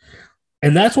that.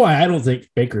 And that's why I don't think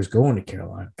Baker's going to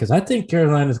Carolina, because I think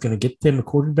Carolina is going to get them a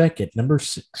quarterback at number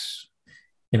 6.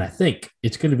 And I think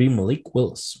it's going to be Malik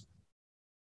Willis.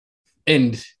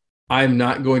 And I'm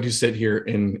not going to sit here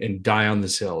and die on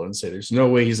this hill and say there's no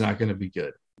way he's not going to be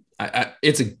good.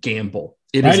 It's a gamble.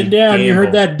 Write it down. Gamble. You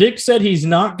heard that. Dick said he's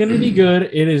not going to be good.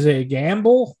 It is a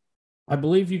gamble. I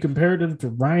believe you compared him to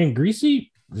Ryan Griese.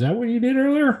 Is that what you did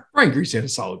earlier? Ryan Griese had a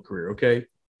solid career, okay?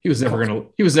 He was never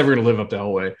gonna live up to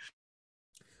Elway.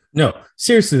 No,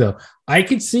 seriously though, I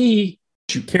could see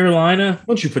Carolina. Why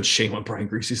don't you put shame on Brian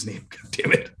Griese's name? God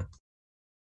damn it!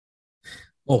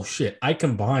 Oh shit! I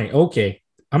combined. Okay,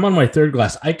 I'm on my 3rd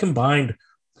glass. I combined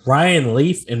Ryan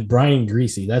Leaf and Brian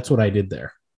Griese. That's what I did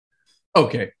there.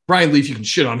 Okay, Brian Leaf, you can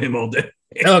shit on him all day.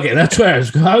 Okay, that's what I was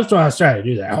trying to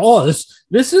do that. Oh,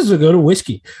 this is a good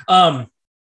whiskey. I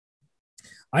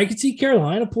could see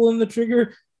Carolina pulling the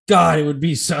trigger. God, it would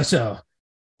be such a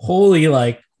holy,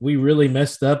 like, we really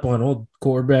messed up on old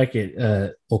quarterback.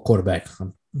 The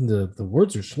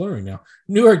words are slurring now.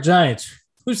 New York Giants.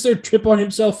 Who's their trip on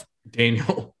himself?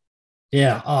 Daniel.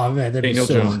 Yeah. Oh, man. That'd Daniel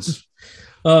be so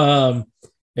Jones.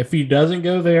 If he doesn't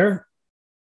go there,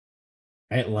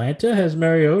 Atlanta has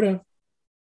Mariota.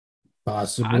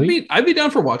 Possibly. I'd be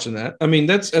down for watching that. I mean,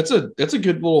 that's a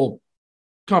good little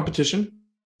competition.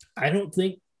 I don't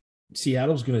think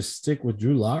Seattle's going to stick with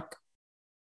Drew Lock.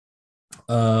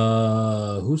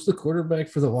 Who's the quarterback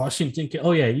for the Washington?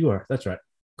 Oh, yeah, you are. That's right.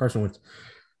 Carson Wentz.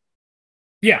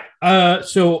 Yeah.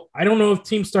 So I don't know if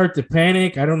teams start to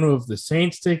panic. I don't know if the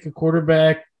Saints take a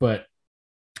quarterback, but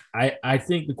I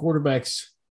think the quarterbacks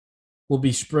will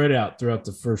be spread out throughout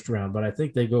the first round. But I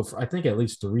think I think at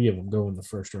least 3 of them go in the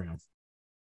first round.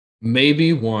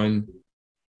 Maybe one.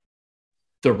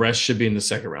 The rest should be in the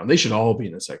second round. They should all be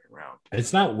in the second round.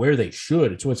 It's not where they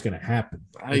should. It's what's going to happen.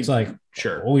 It's like,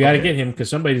 sure. Well, we got to get him because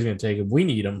somebody's going to take him. We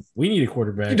need him. We need a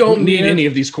quarterback. You don't need any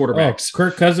of these quarterbacks.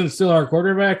 Kirk Cousins still our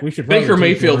quarterback. We should. Baker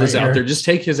Mayfield is out there. Just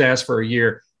take his ass for a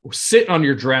year. Sit on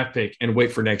your draft pick and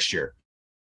wait for next year.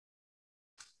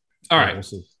 All right. We'll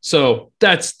see. So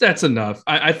that's enough.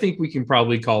 I think we can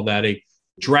probably call that a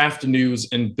draft news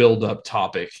and build up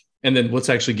topic. And then let's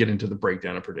actually get into the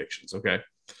breakdown of predictions. Okay.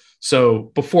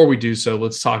 So before we do so,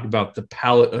 let's talk about the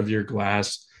palate of your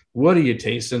glass. What are you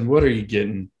tasting? What are you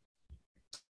getting?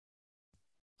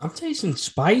 I'm tasting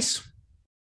spice, a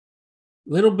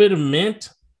little bit of mint,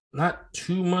 not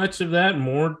too much of that,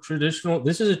 more traditional.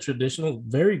 This is a traditional,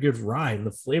 very good rye, and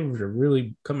the flavors are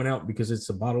really coming out because it's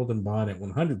a bottled and bond at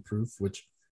 100 proof, which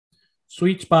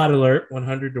sweet spot alert,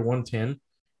 100 to 110.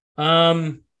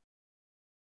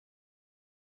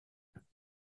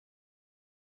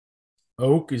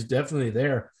 Oak is definitely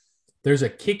there. There's a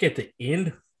kick at the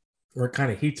end where it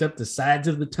kind of heats up the sides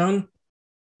of the tongue,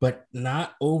 but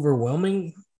not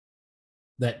overwhelming.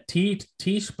 That tea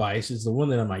spice is the one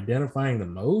that I'm identifying the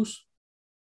most.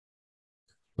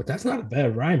 But that's not a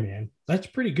bad rye, man. That's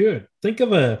pretty good. Think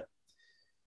of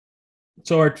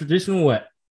so our traditional what?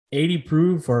 80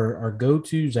 proof, our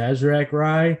go-to Sazerac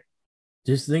rye.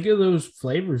 Just think of those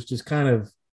flavors just kind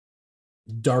of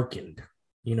darkened,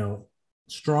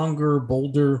 stronger,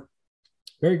 bolder.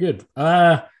 Very good.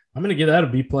 I'm gonna give that a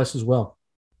B plus as well.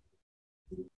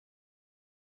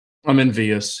 I'm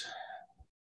envious.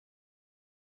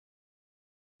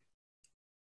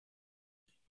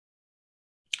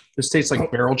 This tastes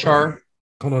like barrel char.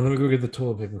 Hold on, let me go get the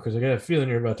toilet paper because I got a feeling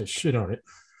you're about to shit on it.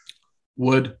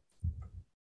 Wood.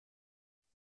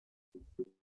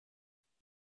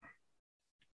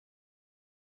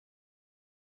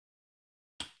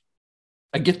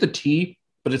 I get the tea,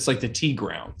 but it's like the tea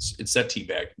grounds. It's that tea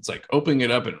bag. It's like opening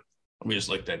it up and let me just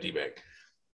like that tea bag.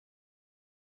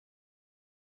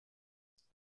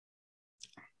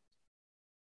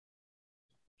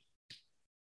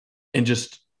 And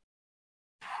just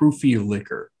proofy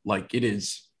liquor. Like it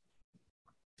is.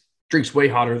 Drinks way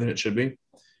hotter than it should be.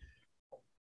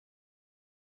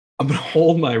 I'm gonna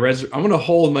hold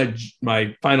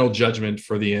my final judgment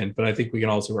for the end, but I think we can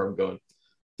all see where I'm going.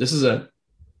 This is a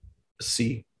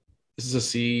C. This is a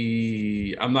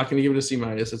C. I'm not gonna give it a C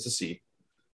minus. It's a C.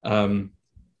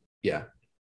 Yeah,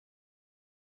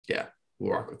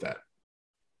 we'll rock with that.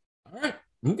 All right,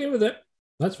 I'm okay with it.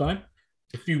 That's fine.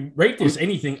 If you rate this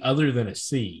anything other than a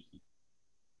C,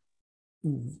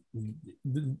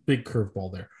 big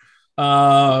curveball there.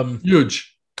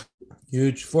 Huge.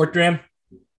 Fort Dram.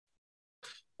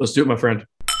 Let's do it, my friend.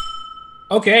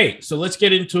 Okay, so let's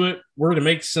get into it. We're going to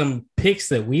make some picks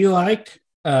that we like,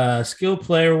 skill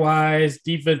player wise,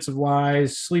 defensive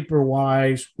wise, sleeper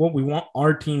wise, what we want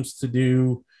our teams to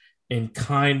do, and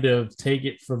kind of take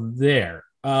it from there.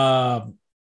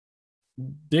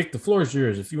 Dick, the floor is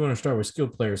yours. If you want to start with skill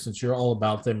players, since you're all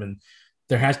about them, and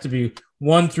there has to be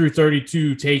 1 through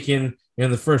 32 taken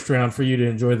in the first round for you to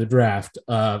enjoy the draft.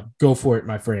 Go for it,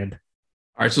 my friend.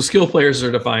 All right, so skill players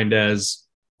are defined as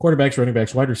quarterbacks, running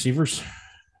backs, wide receivers,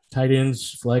 tight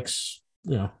ends, flex,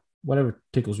 whatever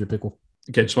tickles your pickle.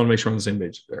 Okay, just want to make sure we're on the same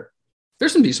page there.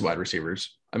 There's some decent wide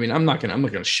receivers. I mean, I'm not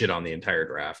gonna shit on the entire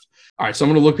draft. All right, so I'm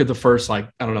gonna look at the first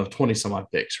 20 some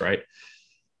odd picks, right?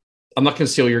 I'm not gonna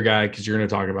steal your guy because you're gonna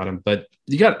talk about him, but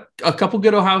you got a couple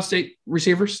good Ohio State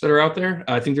receivers that are out there.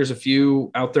 I think there's a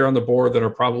few out there on the board that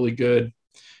are probably good,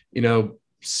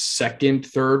 second,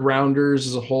 third rounders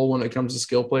as a whole when it comes to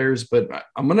skill players. But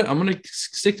I'm gonna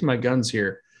stick to my guns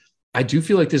here. I do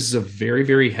feel like this is a very,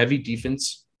 very heavy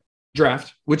defense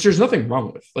draft, which there's nothing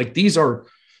wrong with. Like these are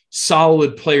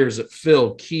solid players that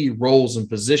fill key roles and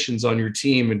positions on your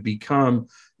team and become,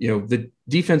 the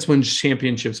defense wins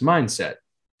championships mindset.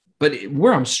 But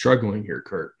where I'm struggling here,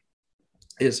 Kurt,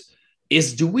 is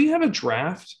do we have a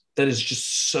draft that is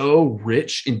just so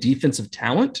rich in defensive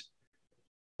talent?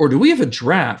 Or do we have a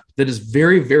draft that is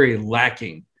very, very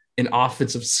lacking in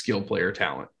offensive skill player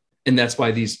talent? And that's why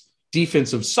these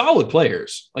defensive solid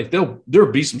players, like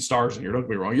there'll be some stars in here, don't get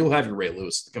me wrong. You'll have your Ray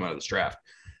Lewis come out of this draft.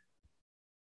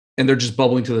 And they're just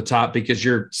bubbling to the top because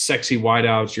your sexy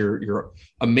wideouts, your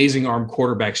amazing arm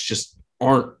quarterbacks just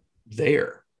aren't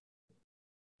there.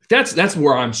 That's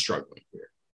where I'm struggling here.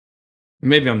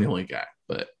 Maybe I'm the only guy,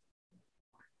 but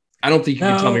I don't think you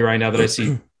can tell me right now that I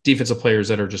see defensive players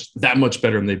that are just that much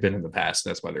better than they've been in the past.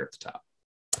 That's why they're at the top.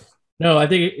 No, I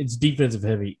think it's defensive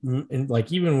heavy. And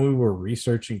even when we were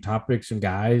researching topics and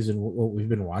guys and what we've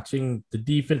been watching, the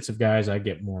defensive guys I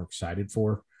get more excited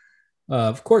for.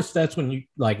 Of course, that's when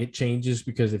it changes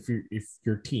because if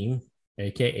your team,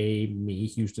 aka me,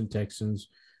 Houston Texans,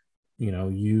 you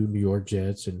New York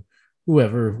Jets, and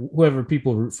whoever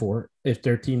people root for, if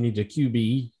their team needs a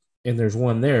QB and there's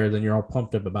one there, then you're all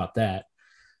pumped up about that.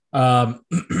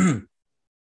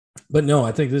 But no,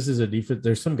 I think this is a defense.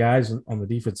 There's some guys on the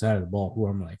defense side of the ball who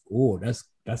I'm like, oh,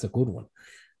 that's a good one.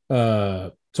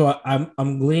 So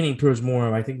I'm leaning towards more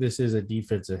of, I think this is a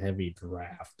defensive heavy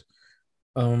draft.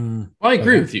 Well, I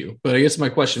agree with you, but I guess my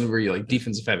question were you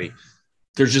defensive heavy?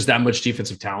 There's just that much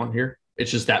defensive talent here.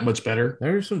 It's just that much better.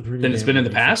 There's some pretty than it's been in the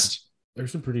past.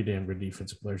 There's some pretty damn good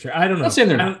defensive players here. I don't know. I'm not saying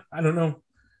they're not. I don't know.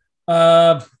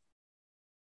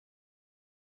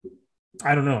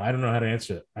 I don't know. I don't know how to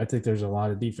answer it. I think there's a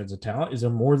lot of defensive talent. Is there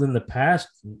more than the past?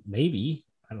 Maybe.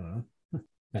 I don't know.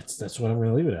 That's what I'm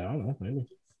going to leave it at. I don't know. Maybe.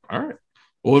 All right.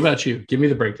 Well, what about you? Give me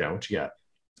the breakdown. What you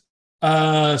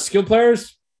got? Skill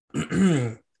players.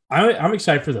 I'm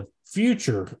excited for the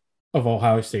future of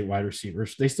Ohio State wide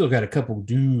receivers. They still got a couple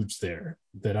dudes there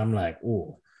that I'm like,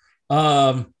 oh.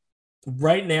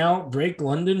 Right now, Drake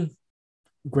London,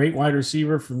 great wide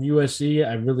receiver from USC.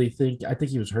 I think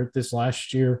he was hurt this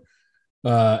last year.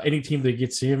 Any team that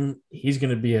gets him, he's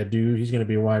going to be a dude. He's going to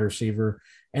be a wide receiver.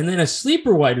 And then a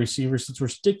sleeper wide receiver, since we're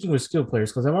sticking with skill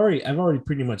players, because I've already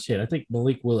pretty much hit. I think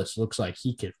Malik Willis looks like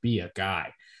he could be a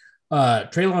guy.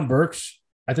 Treylon Burks,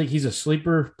 I think he's a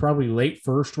sleeper, probably late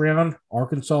first round.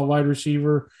 Arkansas wide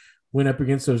receiver, went up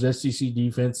against those SEC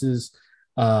defenses.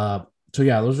 So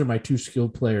yeah, those are my two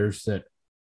skilled players that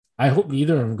I hope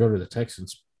neither of them go to the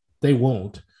Texans. They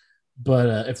won't.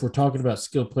 But if we're talking about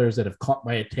skilled players that have caught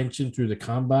my attention through the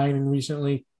combine and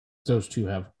recently, those two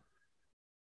have.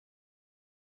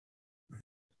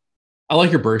 I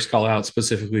like your Burks call out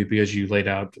specifically because you laid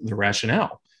out the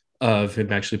rationale of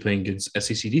him actually playing against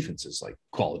SEC defenses, like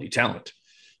quality talent,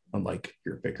 unlike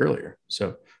your pick earlier.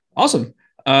 So awesome.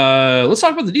 Let's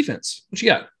talk about the defense. What you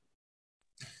got?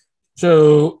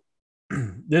 So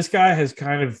this guy has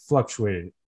kind of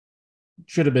fluctuated.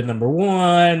 Should have been number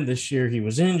one. This year he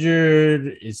was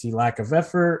injured. Is he lack of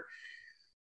effort?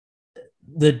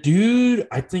 The dude,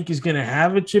 I think, is going to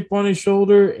have a chip on his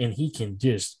shoulder, and he can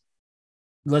just,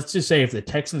 let's just say if the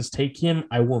Texans take him,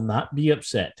 I will not be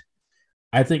upset.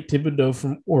 I think Thibodeau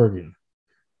from Oregon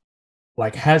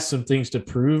has some things to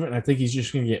prove, and I think he's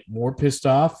just going to get more pissed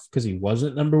off because he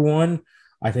wasn't number one.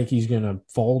 I think he's going to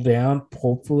fall down.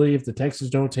 Hopefully, if the Texans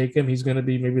don't take him, he's going to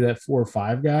be maybe that 4 or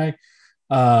 5 guy.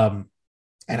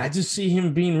 And I just see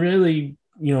him being really,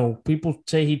 people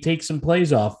say he takes some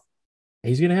plays off.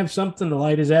 He's going to have something to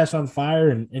light his ass on fire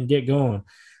and get going.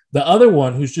 The other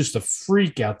one who's just a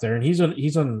freak out there, and he's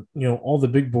on all the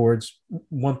big boards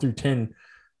 1 through 10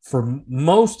 for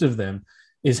most of them,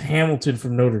 is Hamilton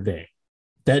from Notre Dame.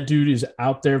 That dude is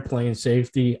out there playing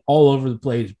safety all over the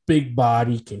place, big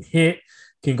body, can hit,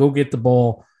 can go get the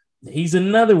ball. He's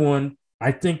another one.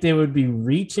 I think they would be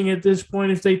reaching at this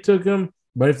point if they took him,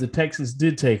 but if the Texans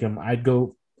did take him, I'd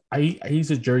go.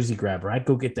 He's a jersey grabber. I'd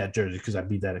go get that jersey because I'd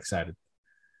be that excited.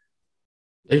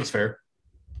 I think it's fair.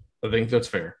 I think that's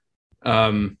fair.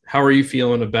 How are you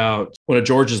feeling about one of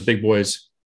Georgia's big boys?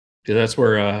 Because that's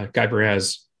where Kuiper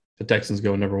has the Texans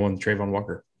going number 1, Trayvon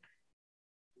Walker.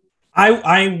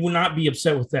 I will not be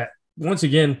upset with that. Once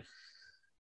again,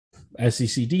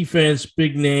 SEC defense,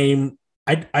 big name.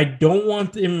 I don't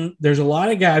want them. There's a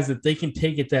lot of guys that they can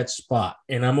take at that spot,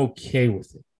 and I'm okay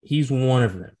with it. He's one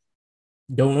of them.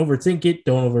 Don't overthink it.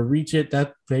 Don't overreach it.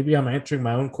 That maybe I'm answering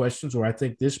my own questions where I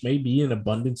think this may be an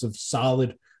abundance of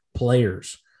solid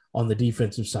players on the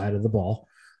defensive side of the ball.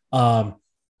 But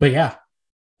yeah,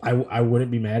 I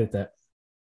wouldn't be mad at that.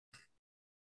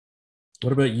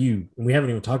 What about you? We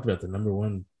haven't even talked about the number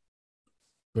 1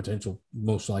 potential,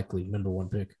 most likely number 1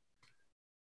 pick.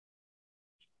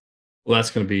 Well,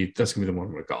 that's gonna be the one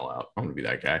I'm gonna call out. I'm gonna be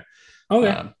that guy.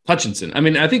 Okay. Hutchinson. I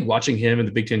mean, I think watching him in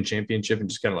the Big Ten championship and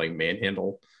just kind of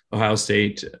manhandle Ohio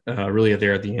State, really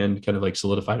there at the end, kind of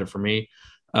solidified it for me.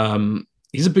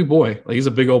 He's a big boy. He's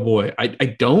a big old boy.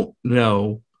 I don't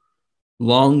know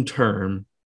long term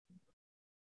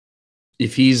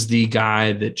if he's the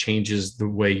guy that changes the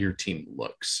way your team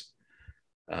looks.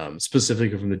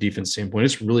 Specifically from the defense standpoint,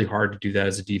 it's really hard to do that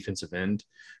as a defensive end.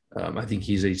 I think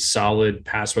he's a solid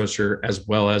pass rusher as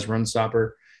well as run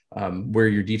stopper, where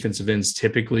your defensive ends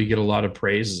typically get a lot of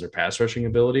praise as their pass rushing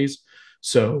abilities.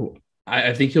 So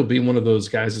I think he'll be one of those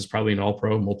guys that's probably an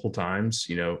all-pro multiple times.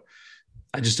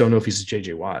 I just don't know if he's a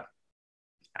J.J. Watt.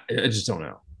 I just don't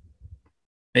know.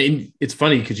 And it's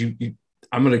funny because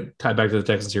I'm going to tie back to the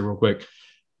Texans here real quick.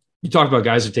 You talk about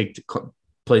guys who take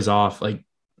plays off.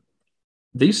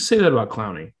 They used to say that about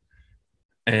Clowney,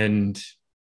 and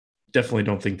definitely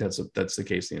don't think that's the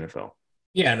case in the NFL.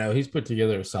 Yeah, no, he's put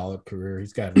together a solid career.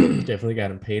 He's definitely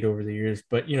got him paid over the years.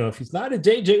 But if he's not a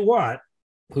J.J. Watt,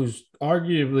 who's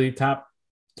arguably top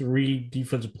 3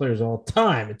 defensive players all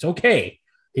time, it's okay.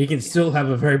 He can still have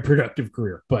a very productive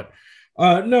career. But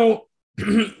no,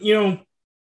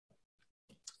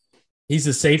 he's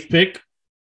a safe pick.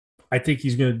 I think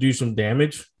he's going to do some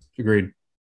damage. Agreed.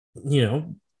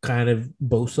 Kind of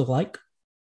Bosa-like.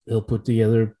 He'll put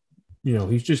together,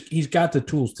 he's got the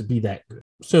tools to be that good.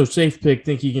 So safe pick,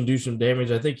 think he can do some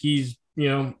damage. I think he's,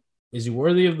 is he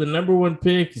worthy of the number 1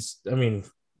 pick?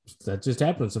 That just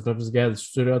happens. Sometimes the guy that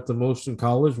stood out the most in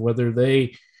college,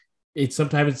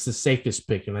 sometimes it's the safest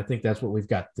pick. And I think that's what we've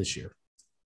got this year.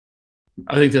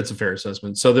 I think that's a fair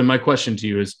assessment. So then my question to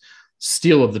you is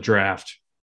steal of the draft,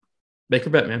 Baker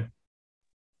Bettman.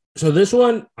 So this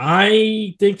one,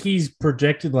 I think he's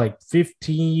projected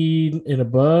 15 and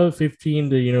above, 15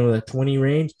 to, that 20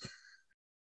 range.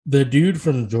 The dude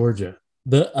from Georgia,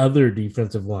 the other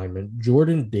defensive lineman,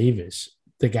 Jordan Davis,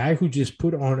 the guy who just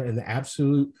put on an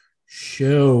absolute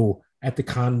show at the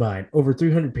combine, over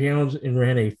 300 pounds and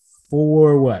ran a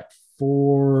 4,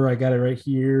 I got it right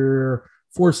here,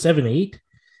 4.78.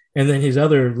 And then his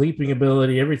other leaping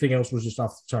ability, everything else was just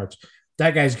off the charts.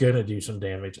 That guy's going to do some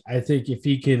damage. I think if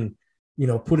he can,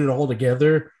 put it all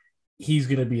together, he's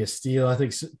going to be a steal. I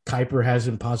think Kuiper has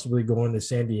him possibly going to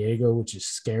San Diego, which is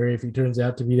scary if he turns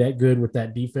out to be that good with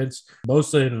that defense.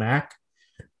 Bosa and Mac.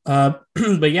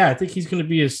 But yeah, I think he's going to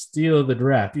be a steal of the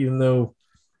draft, even though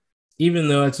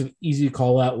it's an easy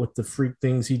call out with the freak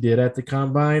things he did at the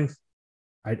combine.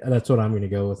 That's what I'm going to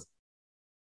go with.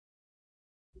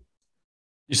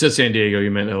 You said San Diego,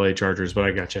 you meant LA Chargers, but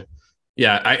I got you.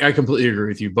 Yeah, I completely agree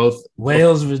with you. Both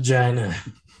Wales vagina.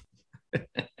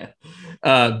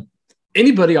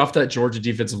 Anybody off that Georgia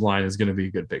defensive line is going to be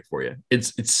a good pick for you.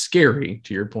 It's scary,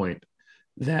 to your point,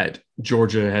 that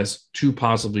Georgia has 2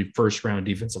 possibly first-round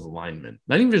defensive linemen,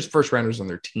 not even just first-rounders on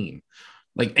their team.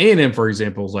 Like A&M, for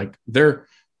example, is like their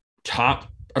top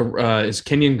is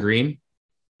Kenyon Green,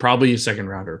 probably a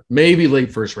second-rounder, maybe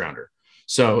late first-rounder.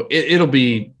 So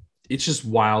it's just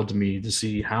wild to me to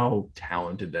see how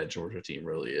talented that Georgia team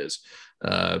really is.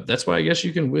 That's why I guess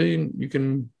you can win. You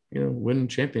can win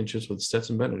championships with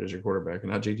Stetson Bennett as your quarterback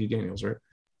and not JT Daniels, right?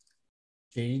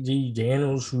 JT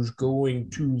Daniels, who's going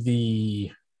to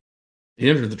he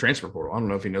entered the transfer portal. I don't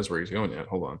know if he knows where he's going yet.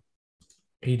 Hold on.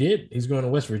 He did. He's going to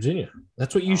West Virginia.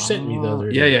 That's what you sent me the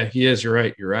other day. Yeah, he is. You're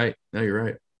right. No, you're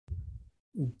right.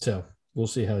 So we'll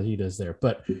see how he does there.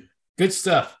 But good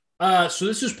stuff. So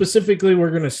this is specifically,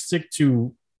 we're going to stick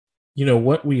to,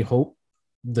 what we hope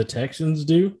the Texans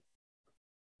do.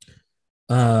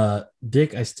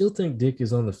 Dick, I still think Dick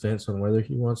is on the fence on whether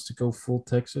he wants to go full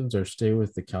Texans or stay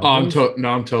with the Cowboys.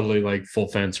 I'm totally like full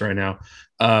fence right now.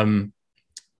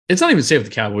 It's not even stay with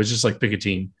the Cowboys, just like pick a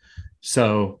team.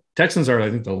 So Texans are, I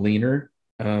think, the leaner,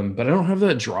 but I don't have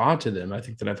that draw to them. I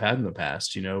think that I've had in the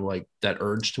past, like that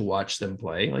urge to watch them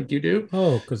play like you do.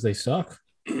 Oh, because they suck.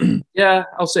 Yeah,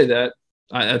 I'll say that.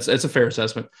 That's a fair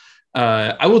assessment.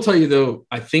 I will tell you though,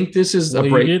 I think this is a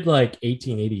break. You did like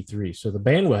 1883, so the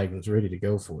bandwagon's ready to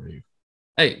go for you.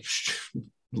 Hey,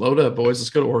 load up, boys. Let's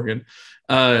go to Oregon.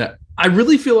 I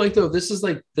really feel like though this is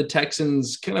like the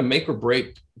Texans kind of make or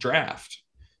break draft.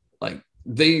 Like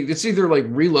it's either like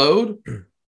reload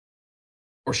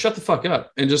or shut the fuck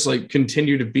up and just like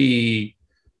continue to be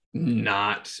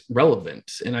not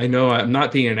relevant. And I know I'm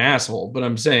not being an asshole, but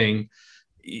I'm saying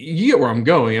you get where I'm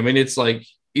going. I mean, it's like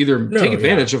either take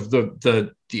advantage of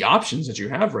the options that you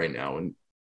have right now. And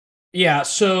yeah,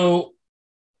 so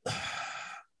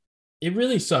it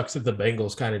really sucks that the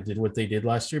Bengals kind of did what they did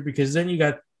last year, because then you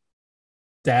got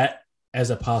that as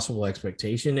a possible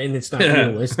expectation, and it's not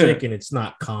realistic and it's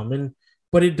not common,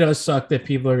 but it does suck that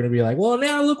people are going to be like, well,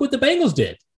 now look what the Bengals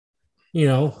did,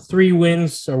 3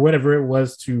 wins or whatever it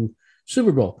was to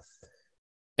Super Bowl.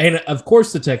 And of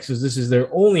course the Texans, this is their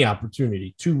only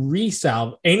opportunity to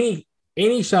resalve any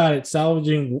shot at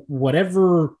salvaging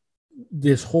whatever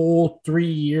this whole 3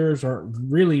 years, or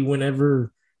really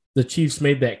whenever the Chiefs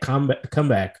made that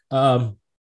comeback. I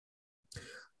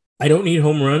don't need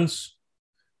home runs.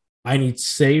 I need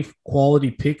safe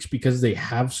quality picks because they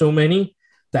have so many.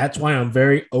 That's why I'm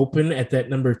very open at that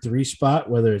number 3 spot,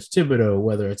 whether it's Thibodeau,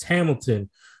 whether it's Hamilton,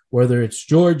 whether it's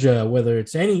Georgia, whether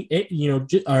it's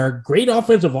our great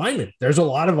offensive linemen. There's a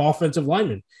lot of offensive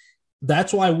linemen.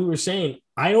 That's why we were saying,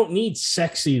 I don't need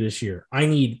sexy this year. I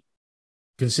need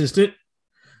consistent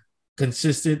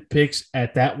picks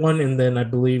at that one. And then I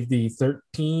believe the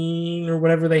 13 or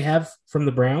whatever they have from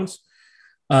the Browns,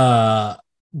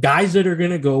 guys that are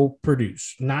going to go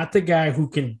produce, not the guy who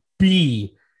can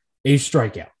be a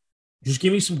strikeout. Just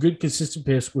give me some good, consistent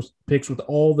picks with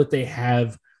all that they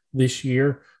have this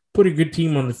year. Put a good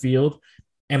team on the field.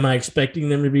 Am I expecting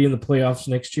them to be in the playoffs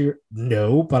next year?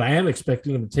 No, but I am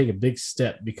expecting them to take a big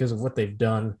step because of what they've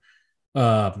done.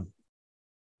 Definitely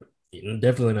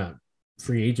not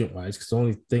free agent wise, because the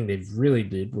only thing they've really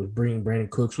did was bring Brandon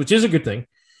Cooks, which is a good thing.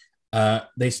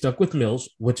 They stuck with Mills,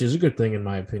 which is a good thing in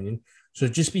my opinion. So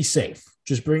just be safe.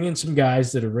 Just bring in some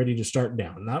guys that are ready to start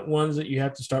down, not ones that you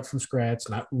have to start from scratch,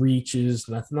 not reaches,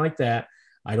 nothing like that.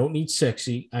 I don't need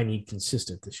sexy. I need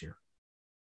consistent this year.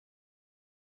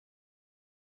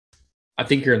 I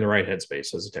think you're in the right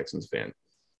headspace as a Texans fan.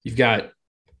 You've got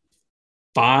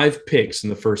 5 picks in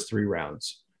the first 3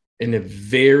 rounds in a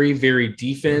very, very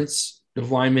defensive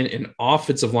lineman and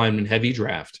offensive lineman heavy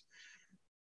draft.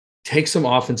 Take some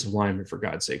offensive linemen, for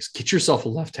God's sakes. Get yourself a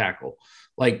left tackle.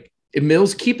 Like,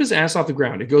 Mills, keep his ass off the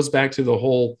ground. It goes back to the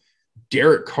whole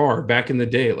Derek Carr back in the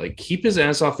day. Like, keep his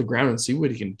ass off the ground and see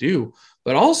what he can do.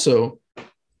 But also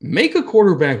make a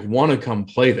quarterback want to come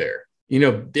play there.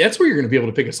 That's where you're going to be able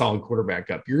to pick a solid quarterback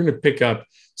up. You're going to pick up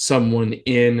someone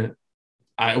in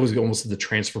I was almost in the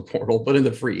transfer portal, but in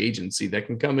the free agency that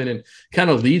can come in and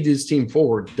kind of lead this team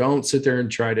forward. Don't sit there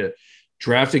and try to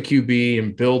draft a QB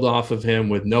and build off of him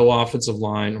with no offensive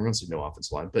line. I'm going to say no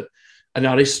offensive line, but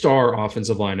not a star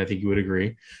offensive line. I think you would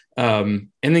agree. And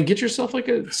then get yourself like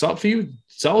a few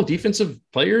solid defensive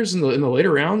players in the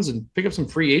later rounds and pick up some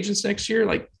free agents next year.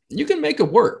 Like you can make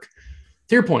it work.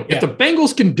 To your point, if the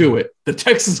Bengals can do it, the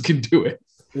Texans can do it.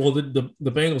 Well, the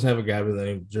Bengals have a guy by the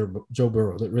name of Joe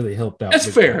Burrow that really helped out. That's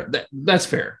fair. That's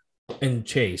fair. And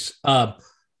Chase.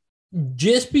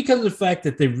 Just because of the fact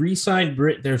that they re-signed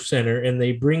Britt, their center, and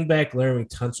they bring back Laramie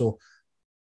Tunsil,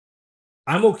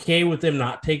 I'm okay with them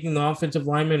not taking the offensive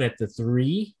lineman at the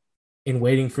 3 and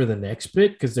waiting for the next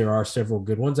pick because there are several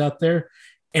good ones out there,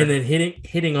 and then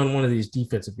hitting on one of these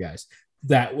defensive guys.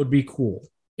 That would be cool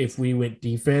if we went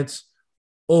defense,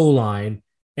 O-line,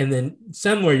 and then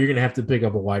somewhere you're going to have to pick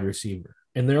up a wide receiver.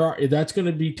 And that's going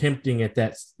to be tempting at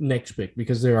that next pick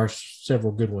because there are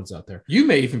several good ones out there. You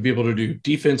may even be able to do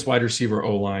defense, wide receiver,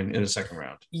 O-line in a second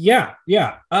round. Yeah.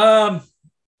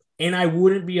 And I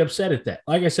wouldn't be upset at that.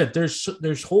 Like I said,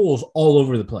 there's holes all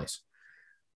over the place.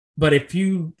 But if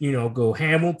you go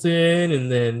Hamilton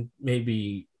and then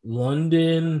maybe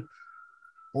London,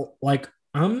 like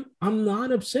I'm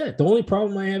not upset. The only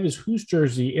problem I have is whose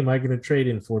jersey am I going to trade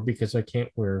in for because I can't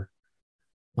wear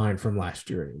mine from last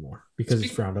year anymore because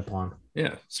it's frowned upon.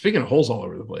 Yeah. Speaking of holes all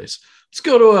over the place,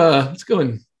 let's go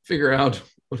and figure out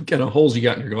what kind of holes you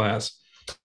got in your glass.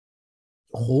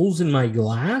 Holes in my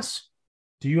glass?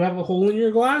 Do you have a hole in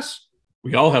your glass?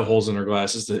 We all have holes in our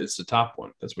glasses. It's the top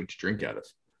one. That's what you drink out of.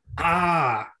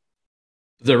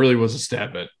 That really was a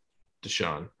stab at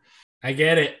Deshaun. I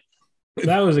get it.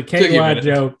 That was a KY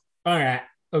joke. All right.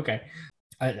 Okay.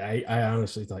 I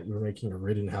honestly thought you were making a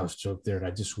Rittenhouse joke there, and I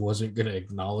just wasn't going to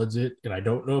acknowledge it. And I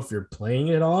don't know if you're playing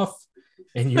it off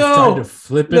and you're trying to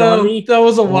flip it on me. That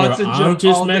was a Watson joke. I'm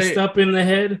just messed up in the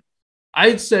head.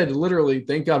 I said literally,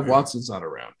 thank God Watson's not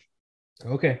around.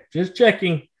 Okay. Just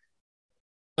checking.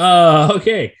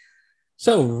 Okay.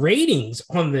 So ratings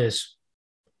on this,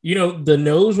 the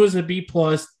nose was a B+,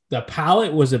 the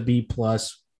palate was a B+.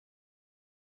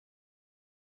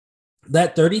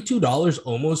 That $32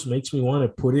 almost makes me want to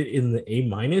put it in the A-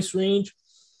 range,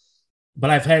 but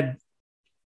I've had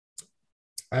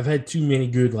too many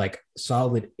good, like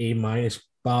solid A-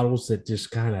 bottles that just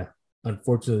kind of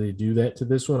unfortunately do that to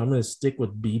this one. I'm going to stick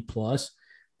with B+.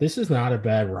 This is not a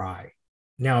bad rye.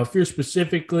 Now, if you're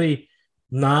specifically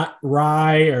not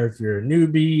rye, or if you're a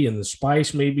newbie and the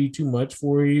spice may be too much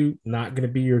for you, not going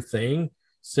to be your thing,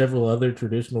 several other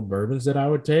traditional bourbons that I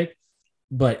would take.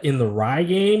 But in the rye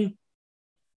game,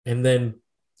 and then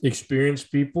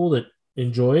experienced people that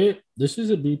enjoy it, this is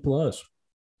a B+.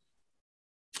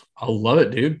 I love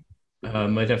it, dude.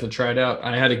 Might have to try it out.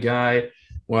 I had a guy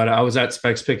when I was at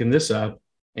Specs picking this up,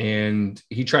 and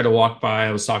he tried to walk by.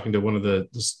 I was talking to one of the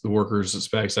workers at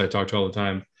Specs that I talk to all the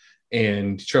time,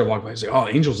 and he tried to walk by. He's like, "Oh,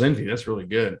 Angel's Envy, that's really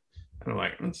good." And I'm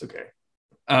like, "That's okay,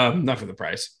 not for the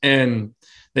price." And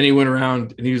then he went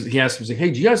around and he asked me, he's like, "Hey,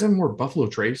 do you guys have more Buffalo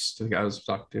Trace?" To the guy I was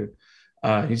talking to.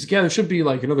 He's like, "Yeah, there should be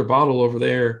like another bottle over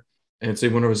there." And so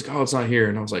he went over, was like, "Oh, it's not here."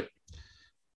 And I was like,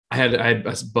 I had a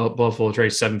Buffalo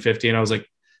Trace 750, and I was like,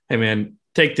 "Hey man,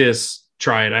 take this,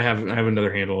 try it. I have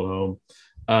another handle at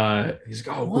home." He's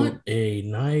like, "Oh, what cool. A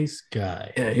nice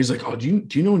guy." Yeah, he's like, "Oh, do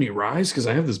you know any ryes? Because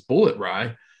I have this bullet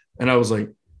rye." And I was like,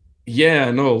 "Yeah,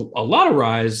 no, a lot of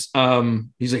ryes."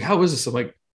 He's like, "How is this?" I'm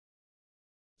like,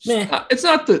 it's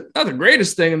not the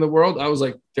greatest thing in the world. I was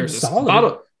like, "There's a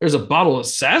bottle of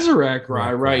Sazerac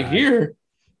rye right here."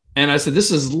 And I said,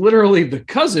 "This is literally the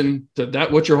cousin to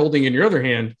that what you're holding in your other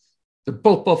hand. They're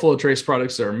both Buffalo Trace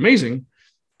products. They're amazing."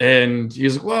 And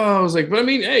he's like, "Well," I was like, "But I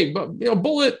mean, hey, but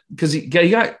Bullet," because he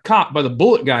got caught by the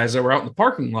Bullet guys that were out in the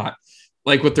parking lot,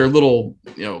 like with their little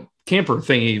camper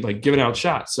thingy, like giving out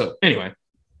shots. So anyway,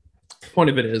 point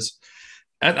of it is,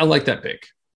 I like that pick.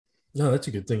 No, that's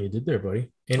a good thing you did there, buddy.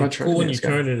 And it's cool when you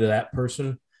turn into that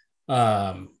person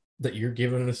that you're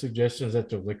giving the suggestions at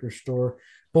the liquor store.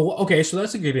 But okay, so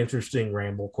that's a good, interesting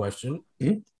ramble question.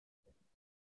 Mm-hmm.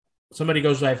 Somebody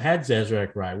goes, "I've had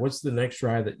Sazerac rye. What's the next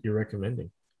rye that you're recommending?"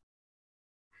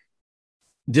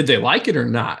 Did they like it or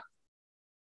not?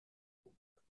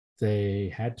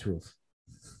 They had to have.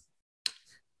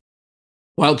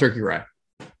 Wild Turkey rye.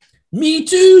 Me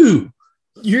too.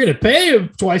 You're going to pay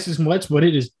twice as much, but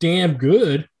it is damn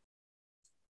good.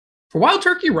 For Wild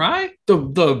Turkey rye? The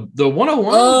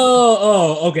 101?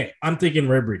 Oh, okay. I'm thinking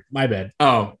Red Breed. My bad.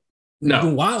 Oh, no.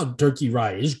 The Wild Turkey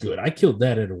rye is good. I killed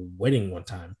that at a wedding one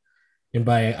time. And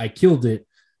by I killed it,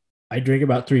 I drank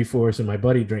about 3/4, and my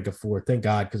buddy drank a 4. Thank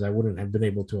God, because I wouldn't have been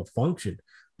able to have functioned.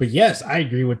 But yes, I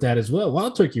agree with that as well.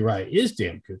 Wild Turkey Rye is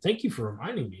damn good. Thank you for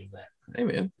reminding me of that. Hey,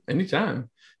 man, anytime.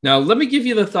 Now, let me give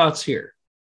you the thoughts here.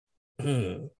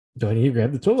 Do I need to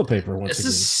grab the toilet paper once again?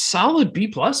 It's a solid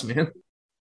B+, man.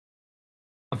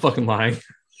 I'm fucking lying.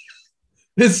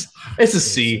 It's a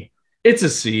C. It's a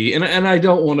C. And I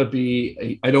don't want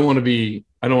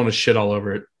to shit all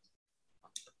over it.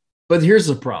 But here's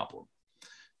the problem.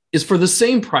 Is for the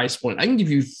same price point, I can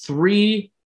give you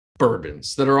 3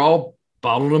 bourbons that are all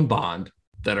bottled and bond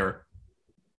that are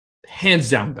hands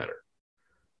down better.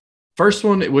 First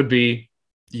one, it would be,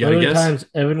 you gotta guess. Times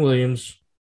Evan Williams.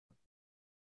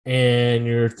 And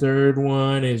your third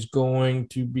one is going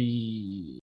to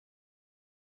be...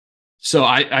 So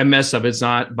I messed up. It's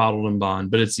not bottled and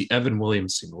bond, but it's the Evan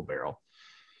Williams single barrel.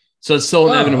 So it's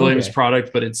still an Evan Williams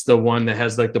product, but it's the one that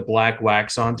has like the black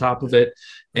wax on top of it.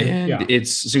 And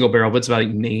it's single barrel, but it's about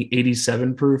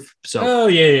 87 proof. So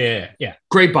yeah.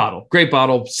 Great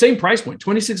bottle. Same price point,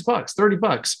 $26,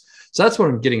 $30. So that's what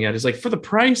I'm getting at. Is like for the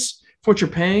price, for what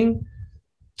you're paying,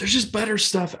 there's just better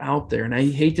stuff out there. And I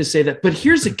hate to say that, but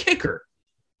here's the kicker.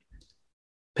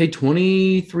 Pay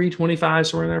 $23, $25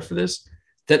 somewhere in there for this.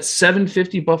 That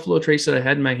 $7.50 Buffalo Trace that I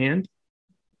had in my hand,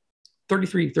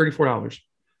 $33, $34.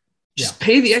 Just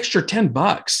pay the extra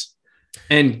 $10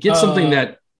 and get something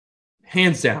that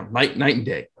hands down, night and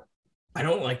day. I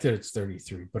don't like that it's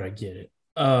 33, but I get it.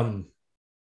 The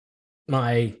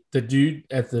dude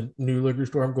at the new liquor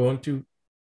store I'm going to,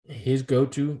 his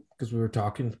go-to, because we were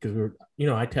talking, I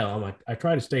tell him I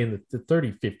try to stay in the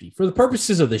 30-50 for the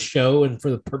purposes of the show and for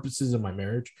the purposes of my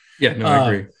marriage. Yeah, no, I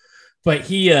agree. But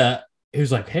he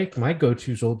was like, hey, my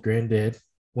go-to's Old Granddad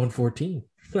 114.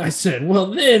 I said, well,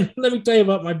 then let me tell you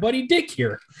about my buddy Dick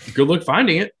here. Good luck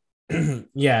finding it.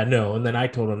 Yeah, no. And then I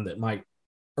told him that my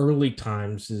early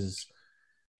times is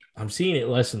I'm seeing it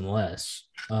less and less.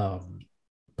 But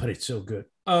it's so good.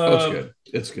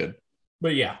 It's good.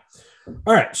 But yeah.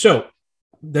 All right. So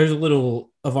there's a little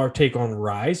of our take on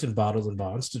Rise and Bottles and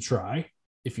Bonds to try.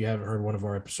 If you haven't heard one of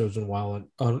our episodes in a while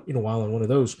on one of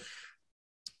those.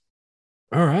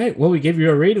 All right. Well, we gave you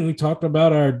a rating. We talked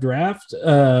about our draft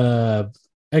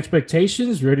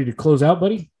expectations. Ready to close out,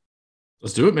 buddy?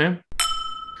 Let's do it, man.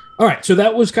 All right. So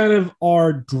that was kind of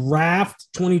our draft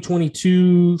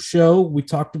 2022 show. We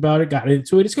talked about it, got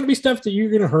into it. It's going to be stuff that you're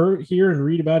going to hear and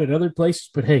read about at other places.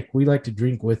 But hey, we like to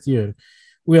drink with you and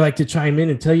we like to chime in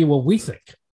and tell you what we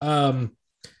think. Tell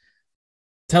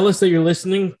us that you're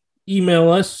listening. Email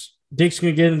us. Dick's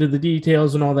going to get into the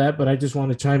details and all that, but I just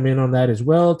want to chime in on that as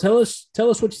well. Tell us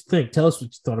what you think. Tell us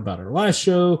what you thought about our last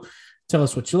show. Tell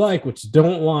us what you like, what you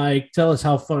don't like. Tell us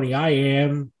how funny I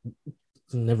am.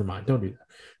 Never mind. Don't do that.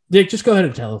 Dick, just go ahead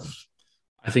and tell us.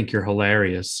 I think you're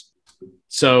hilarious.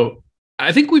 So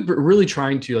I think we're really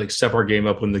trying to step our game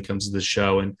up when it comes to the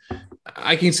show. And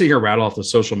I can sit here and rattle off the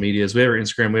social medias. We have our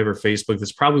Instagram, we have our Facebook.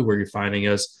 That's probably where you're finding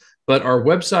us. But our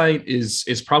website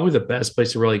is probably the best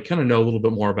place to really kind of know a little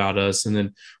bit more about us. And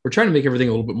then we're trying to make everything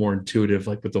a little bit more intuitive,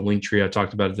 like with the link tree I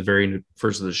talked about at the very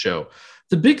first of the show.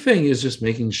 The big thing is just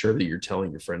making sure that you're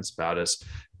telling your friends about us,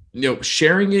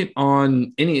 sharing it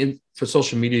on any for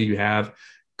social media you have.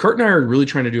 Kurt and I are really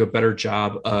trying to do a better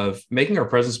job of making our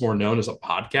presence more known as a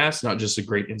podcast, not just a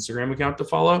great Instagram account to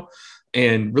follow,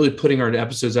 and really putting our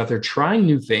episodes out there, trying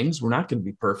new things. We're not going to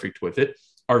be perfect with it.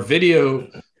 Our video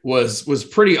was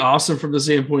pretty awesome from the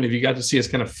standpoint of you got to see us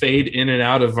kind of fade in and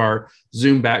out of our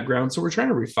Zoom background. So we're trying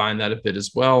to refine that a bit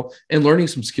as well and learning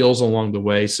some skills along the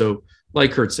way. So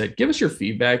like Kurt said, give us your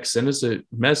feedback, send us a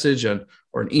message or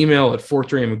an email at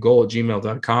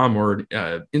 4threeamagole@gmail.com or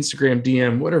Instagram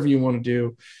DM, whatever you want to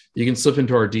do. You can slip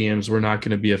into our DMs. We're not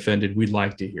going to be offended. We'd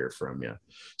like to hear from you.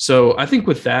 So I think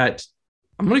with that,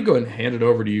 I'm going to go ahead and hand it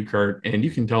over to you, Kurt, and you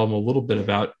can tell them a little bit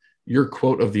about your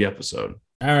quote of the episode.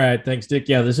 All right. Thanks, Dick.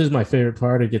 Yeah, this is my favorite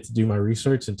part. I get to do my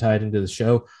research and tie it into the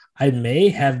show. I may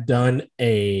have done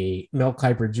a Mel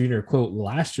Kiper Jr. quote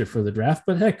last year for the draft,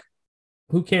 but heck,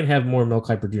 who can't have more Mel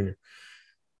Kiper Jr.?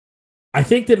 I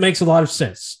think that makes a lot of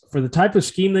sense. For the type of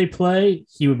scheme they play,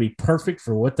 he would be perfect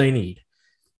for what they need.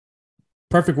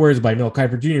 Perfect words by Mel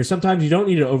Kiper Jr. Sometimes you don't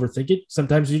need to overthink it.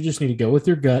 Sometimes you just need to go with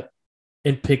your gut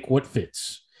and pick what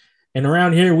fits. And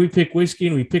around here, we pick whiskey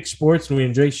and we pick sports and we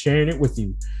enjoy sharing it with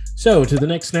you. So, to the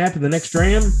next snap and the next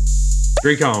dram.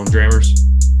 Drink on, Drammers.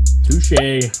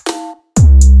 Touche.